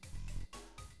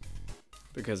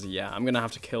 Because yeah, I'm going to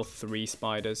have to kill 3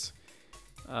 spiders.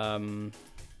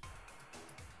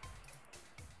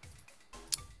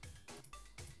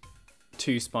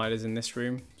 2 spiders in this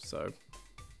room, so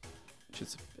which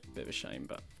is a bit of a shame,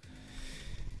 but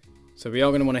so we are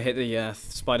going to want to hit the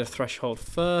spider threshold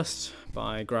first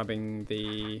by grabbing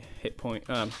the hit point,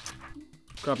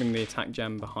 grabbing the attack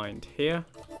gem behind here.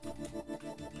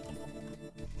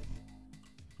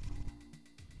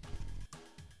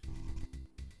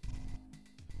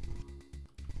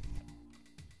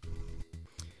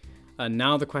 And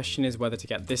now the question is whether to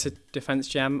get this defense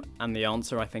gem, and the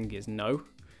answer I think is no.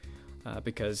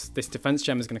 Because this defense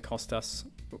gem is going to cost us,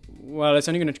 well, it's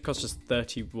only going to cost us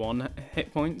 31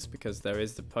 hit points because there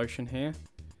is the potion here.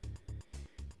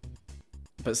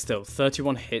 But still,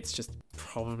 31 hits just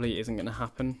probably isn't going to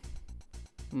happen.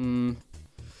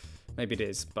 Maybe it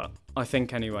is, but I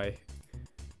think anyway.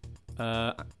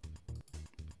 I'm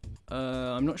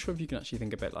not sure if you can actually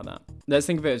think of it like that. Let's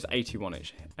think of it as 81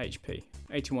 HP.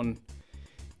 81,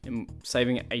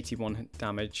 saving at 81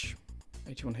 damage.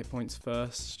 81 hit points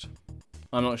first.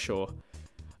 I'm not sure.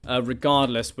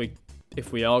 Regardless,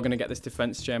 if we are going to get this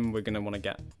defense gem, we're going to want to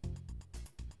get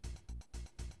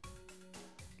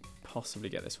possibly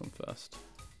get this one first.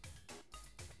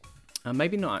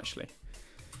 Maybe not, actually.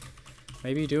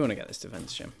 Maybe you do want to get this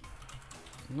defense gem.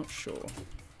 I'm not sure.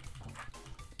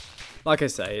 Like I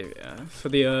say, for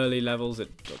the early levels,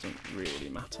 it doesn't really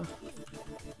matter.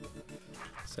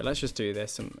 So let's just do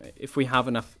this, and if we have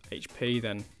enough HP,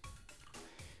 then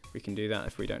we can do that.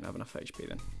 If we don't have enough HP,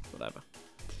 then whatever.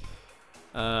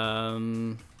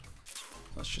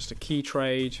 That's just a key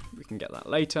trade. We can get that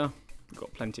later. We've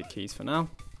got plenty of keys for now.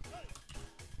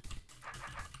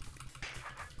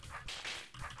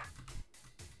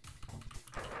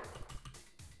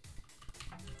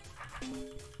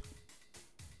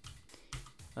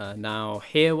 Now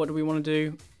here, what do we want to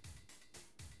do?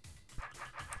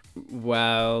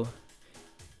 Well,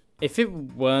 if it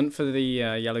weren't for the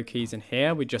yellow keys in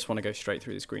here, we just want to go straight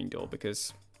through this green door,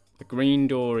 because the green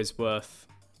door is worth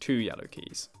 2 yellow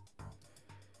keys.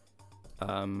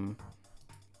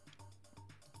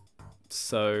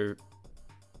 So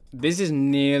this is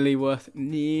nearly worth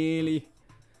doing,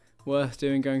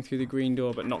 going through the green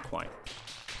door, but not quite.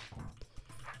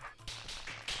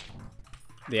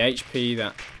 The HP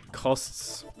that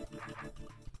costs...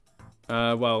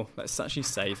 well, let's actually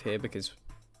save here, because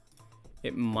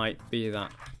it might be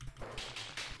that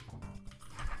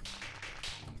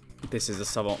this is a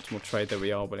suboptimal trade that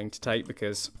we are willing to take,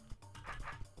 because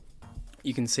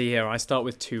you can see here I start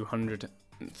with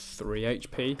 203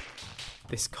 HP.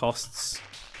 This costs,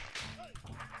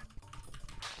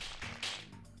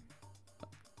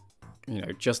 you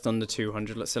know, just under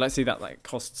 200. So let's see that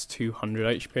costs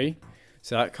 200 HP.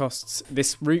 So that costs,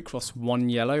 this route costs 1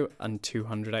 yellow and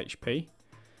 200 HP,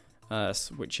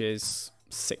 which is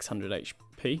 600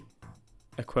 HP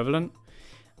equivalent.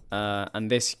 And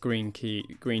this green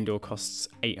door costs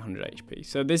 800 HP.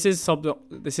 So this is still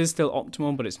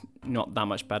optimal, but it's not that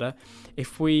much better.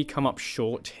 If we come up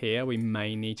short here, we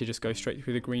may need to just go straight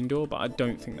through the green door, but I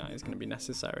don't think that is going to be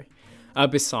necessary.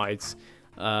 Besides,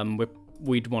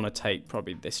 we'd want to take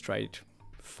probably this trade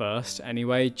first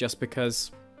anyway, just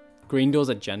because green doors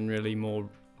are generally more,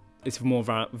 it's more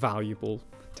valuable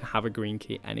to have a green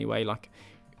key anyway. Like,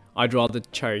 I'd rather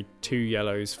trade 2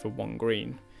 yellows for 1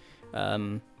 green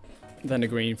than a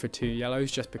green for 2 yellows,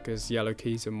 just because yellow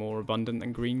keys are more abundant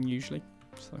than green usually.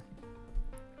 So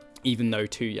even though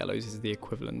 2 yellows is the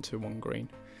equivalent to 1 green.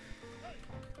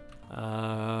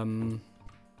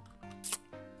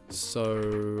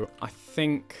 So I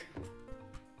think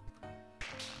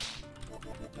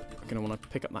I'm gonna want to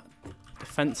pick up that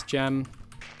defense gem,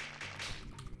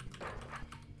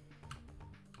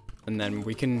 and then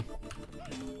we can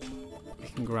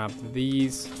grab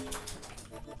these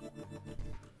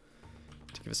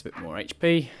to give us a bit more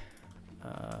HP.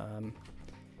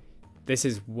 This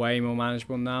is way more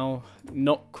manageable now.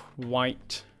 Not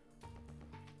quite,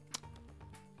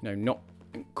 not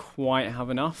quite have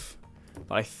enough,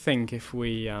 but I think if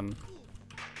we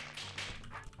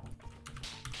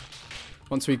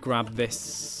once we grab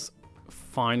this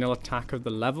final attack of the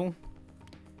level,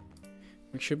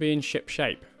 we should be in ship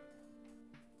shape.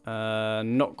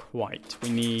 Not quite.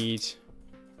 We need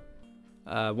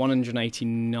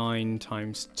 189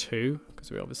 times 2,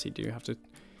 because we obviously do have to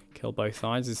kill both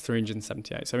sides, is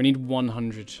 378. So we need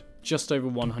 100, just over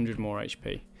 100 more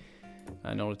HP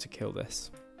in order to kill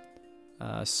this.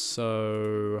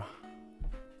 And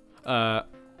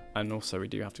also we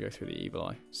do have to go through the evil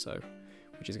eye,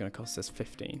 which is going to cost us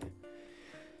 15.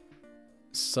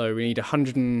 So we need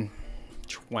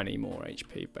 120 more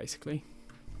HP, basically.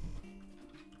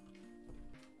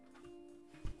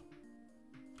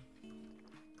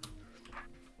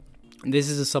 This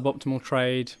is a suboptimal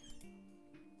trade.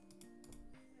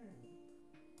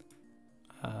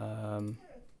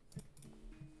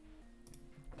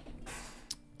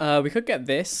 We could get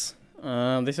this.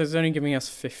 This is only giving us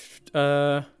 50.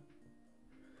 No,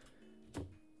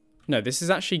 this is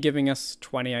actually giving us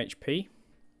 20 HP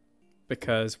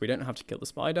because we don't have to kill the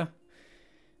spider.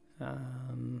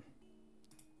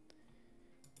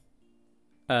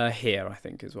 Here, I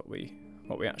think, is what we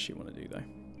actually want to do, though.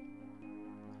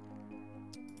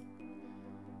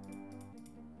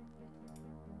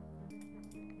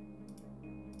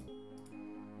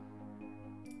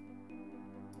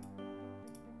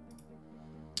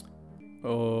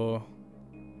 Or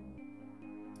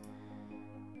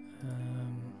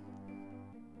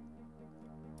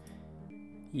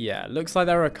yeah, looks like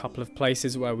there are a couple of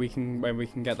places where we can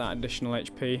get that additional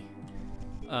HP.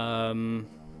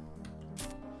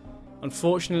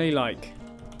 Unfortunately, like,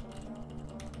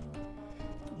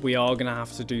 we are gonna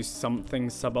have to do something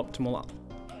suboptimal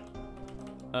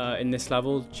in this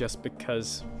level just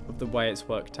because of the way it's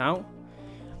worked out.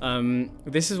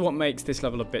 This is what makes this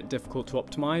level a bit difficult to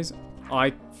optimize.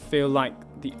 I feel like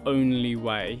the only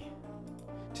way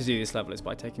to do this level is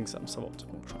by taking some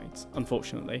suboptimal trades,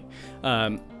 unfortunately.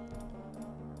 At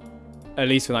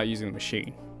least without using the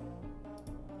machine,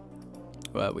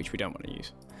 which we don't want to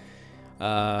use.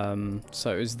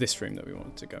 So it was this room that we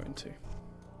wanted to go into.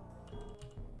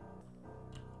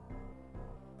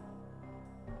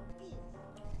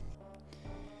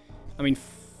 I mean,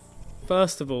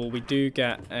 first of all, we do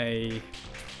get a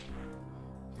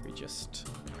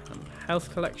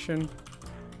health collection.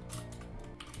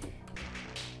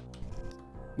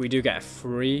 We do get a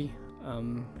free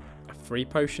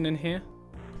potion in here,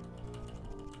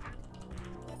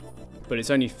 but it's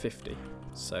only 50,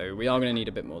 so we are going to need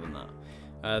a bit more than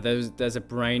that. There's a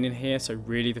brain in here, so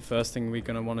really the first thing we're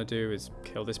going to want to do is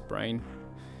kill this brain.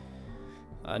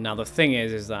 Now the thing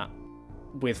is that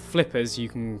with flippers you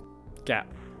can get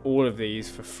all of these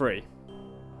for free,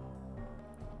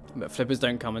 but flippers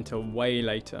don't come until way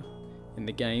later in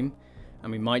the game,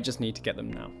 and we might just need to get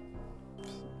them now.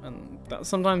 And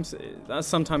sometimes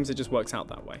it just works out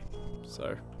that way.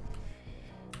 So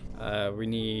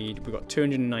we've got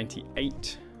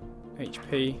 298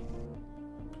 HP.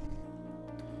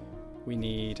 We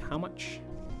need how much?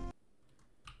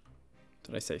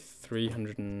 Did I say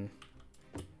 300 and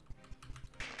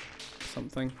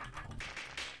something?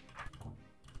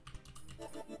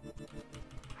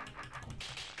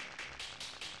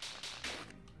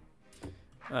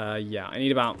 Yeah, I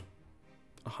need about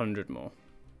 100 more.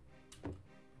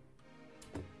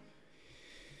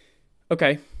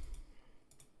 Okay.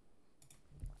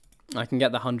 I can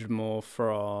get the 100 more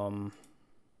from...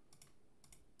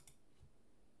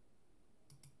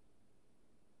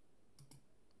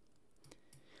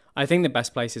 I think the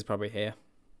best place is probably here,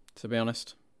 to be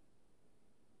honest.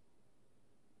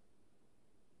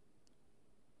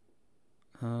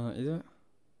 Is it?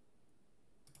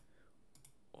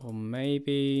 Or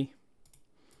maybe...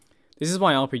 This is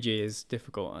why RPG is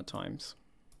difficult at times.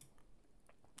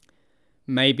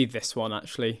 Maybe this one,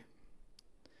 actually.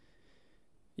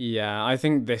 Yeah, I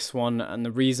think this one, and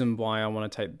the reason why I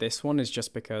want to take this one is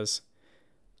just because,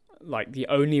 like, the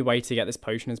only way to get this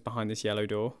potion is behind this yellow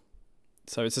door.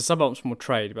 So it's a suboptimal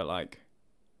trade, but, like,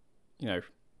 you know,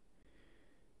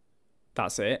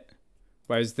 that's it.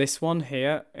 Whereas this one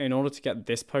here, in order to get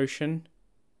this potion,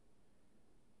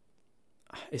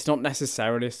 it's not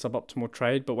necessarily a suboptimal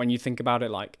trade, but when you think about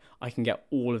it, like, I can get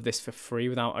all of this for free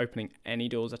without opening any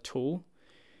doors at all,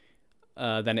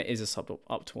 then it is a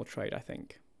suboptimal trade, I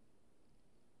think.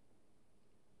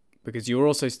 Because you're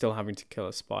also still having to kill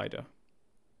a spider.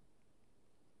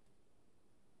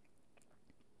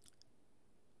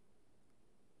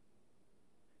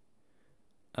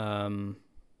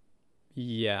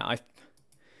 Yeah, I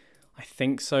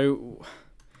think so.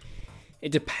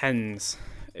 It depends.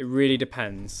 It really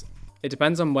depends. It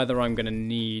depends on whether I'm going to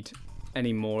need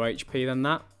any more HP than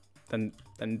that, than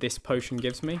this potion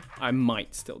gives me. I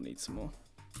might still need some more.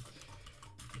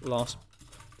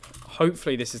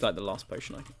 Hopefully this is like the last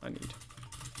potion I need.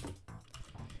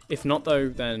 If not though,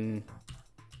 then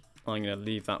I'm going to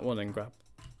leave that one and grab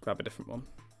a different one.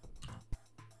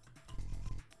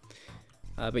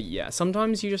 But yeah,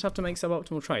 sometimes you just have to make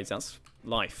suboptimal trades. That's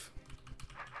life.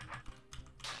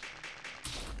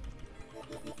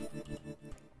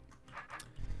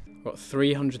 Got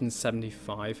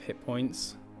 375 hit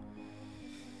points.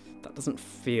 That doesn't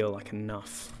feel like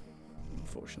enough,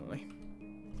 unfortunately.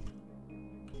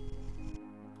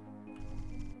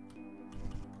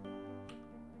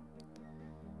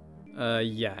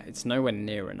 Yeah, it's nowhere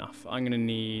near enough. I'm gonna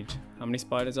need... How many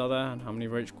spiders are there and how many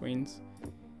roach queens?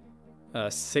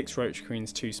 6 roach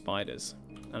queens, 2 spiders,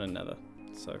 and a nether.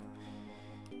 So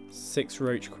 6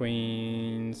 roach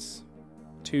queens,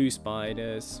 2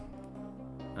 spiders,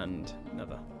 and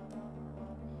nether.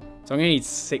 So I'm gonna need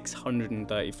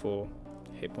 634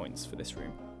 hit points for this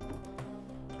room.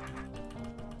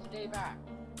 Stay back.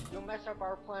 You'll mess up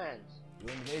our plans. You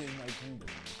invaded my kingdom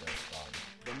in the first time,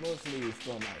 but mostly you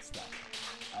stole my stuff.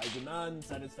 I demand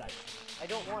satisfaction. I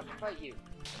don't want to fight you.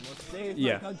 I must save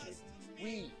Yeah. my country.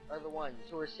 We are the ones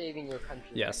who are saving your country.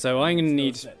 Yeah, so I'm gonna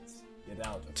need Get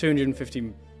out of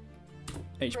 250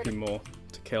 HP more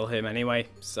to kill him anyway,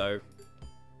 so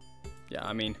yeah,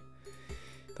 I mean,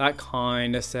 that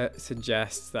kind of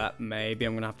suggests that maybe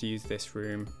I'm gonna have to use this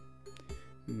room.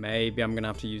 Maybe I'm gonna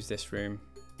have to use this room.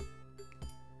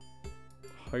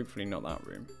 Hopefully not that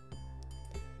room.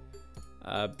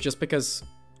 Just because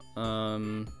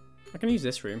I can use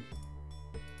this room.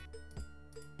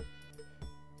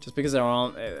 Just because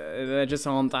there just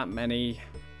aren't that many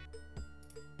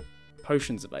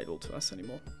potions available to us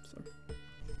anymore. So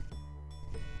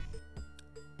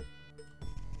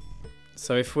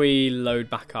So if we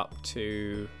load back up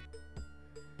to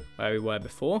where we were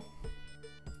before,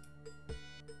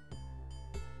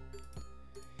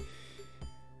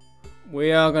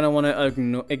 we are going to want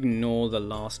to ignore the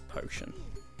last potion.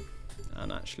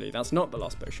 And actually, that's not the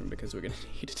last potion because we're going to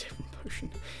need a different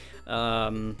potion.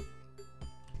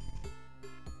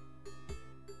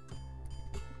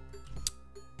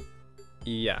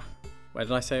 Yeah. Where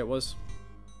did I say it was?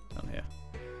 Down here.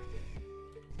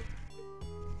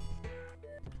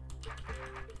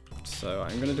 So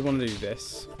I'm going to want to do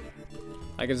this.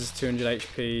 That gives us 200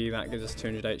 HP. That gives us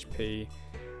 200 HP.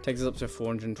 Takes us up to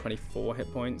 424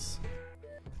 hit points.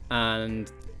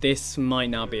 And this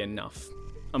might now be enough.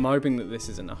 I'm hoping that this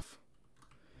is enough.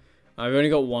 I've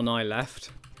only got one eye left.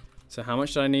 So how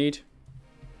much did I need?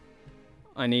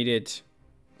 I needed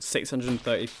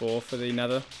 634 for the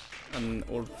nether and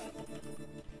all of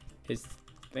his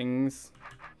things.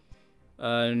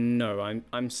 No,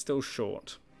 I'm still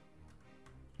short.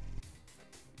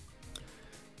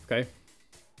 Okay.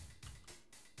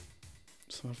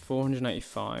 So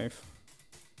 485.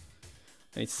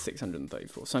 I need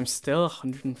 634. So I'm still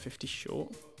 150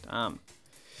 short. Damn.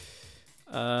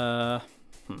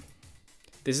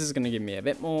 This is going to give me a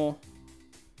bit more,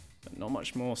 but not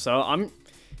much more. So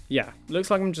yeah,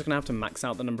 looks like I'm just going to have to max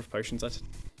out the number of potions I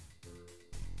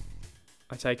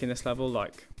take in this level.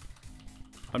 Like,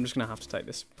 I'm just going to have to take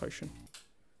this potion,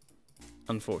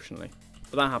 unfortunately.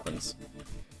 But that happens.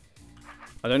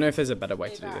 I don't know if there's a better way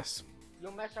to do this.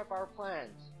 You'll mess up our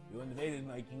plans. You invaded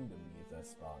my kingdom, Ether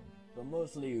Spawn, but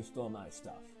mostly you stole my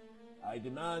stuff. I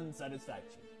demand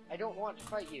satisfaction. I don't want to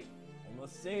fight you. I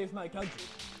must save my country.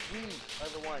 We are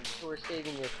the ones who are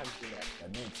saving your country now.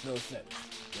 That makes no sense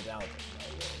without it, my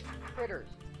lord. Critters,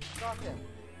 stop them.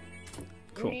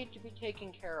 Cool. You need to be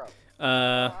taken care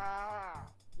of.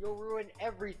 You'll ruin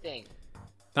everything.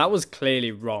 That was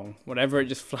clearly wrong. Whatever it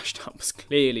just flashed up was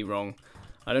clearly wrong.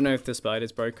 I don't know if the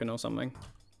spider's broken or something.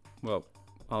 Well,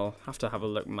 I'll have to have a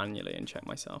look manually and check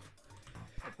myself.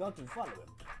 I've got to follow him.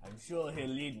 I'm sure he'll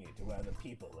lead me to where the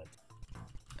people went.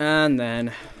 And then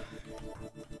a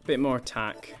bit more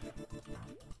attack,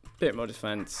 bit more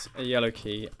defense, a yellow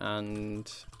key,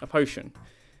 and a potion.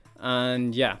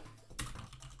 And yeah.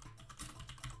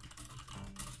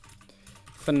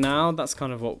 For now, that's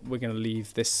kind of what we're going to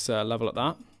leave this level at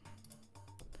that.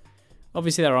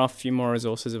 Obviously, there are a few more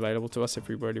resources available to us if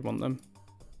we really want them.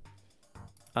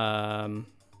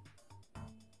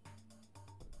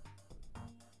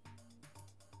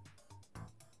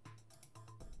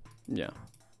 Yeah.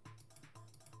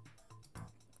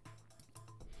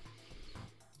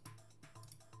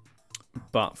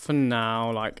 But for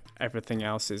now, like, everything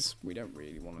else is we don't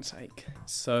really want to take.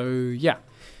 So yeah.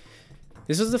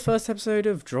 This was the first episode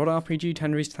of DROD RPG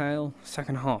Tendry's Tale,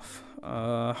 second half.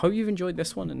 Hope you've enjoyed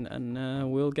this one,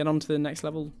 and we'll get on to the next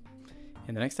level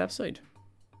in the next episode.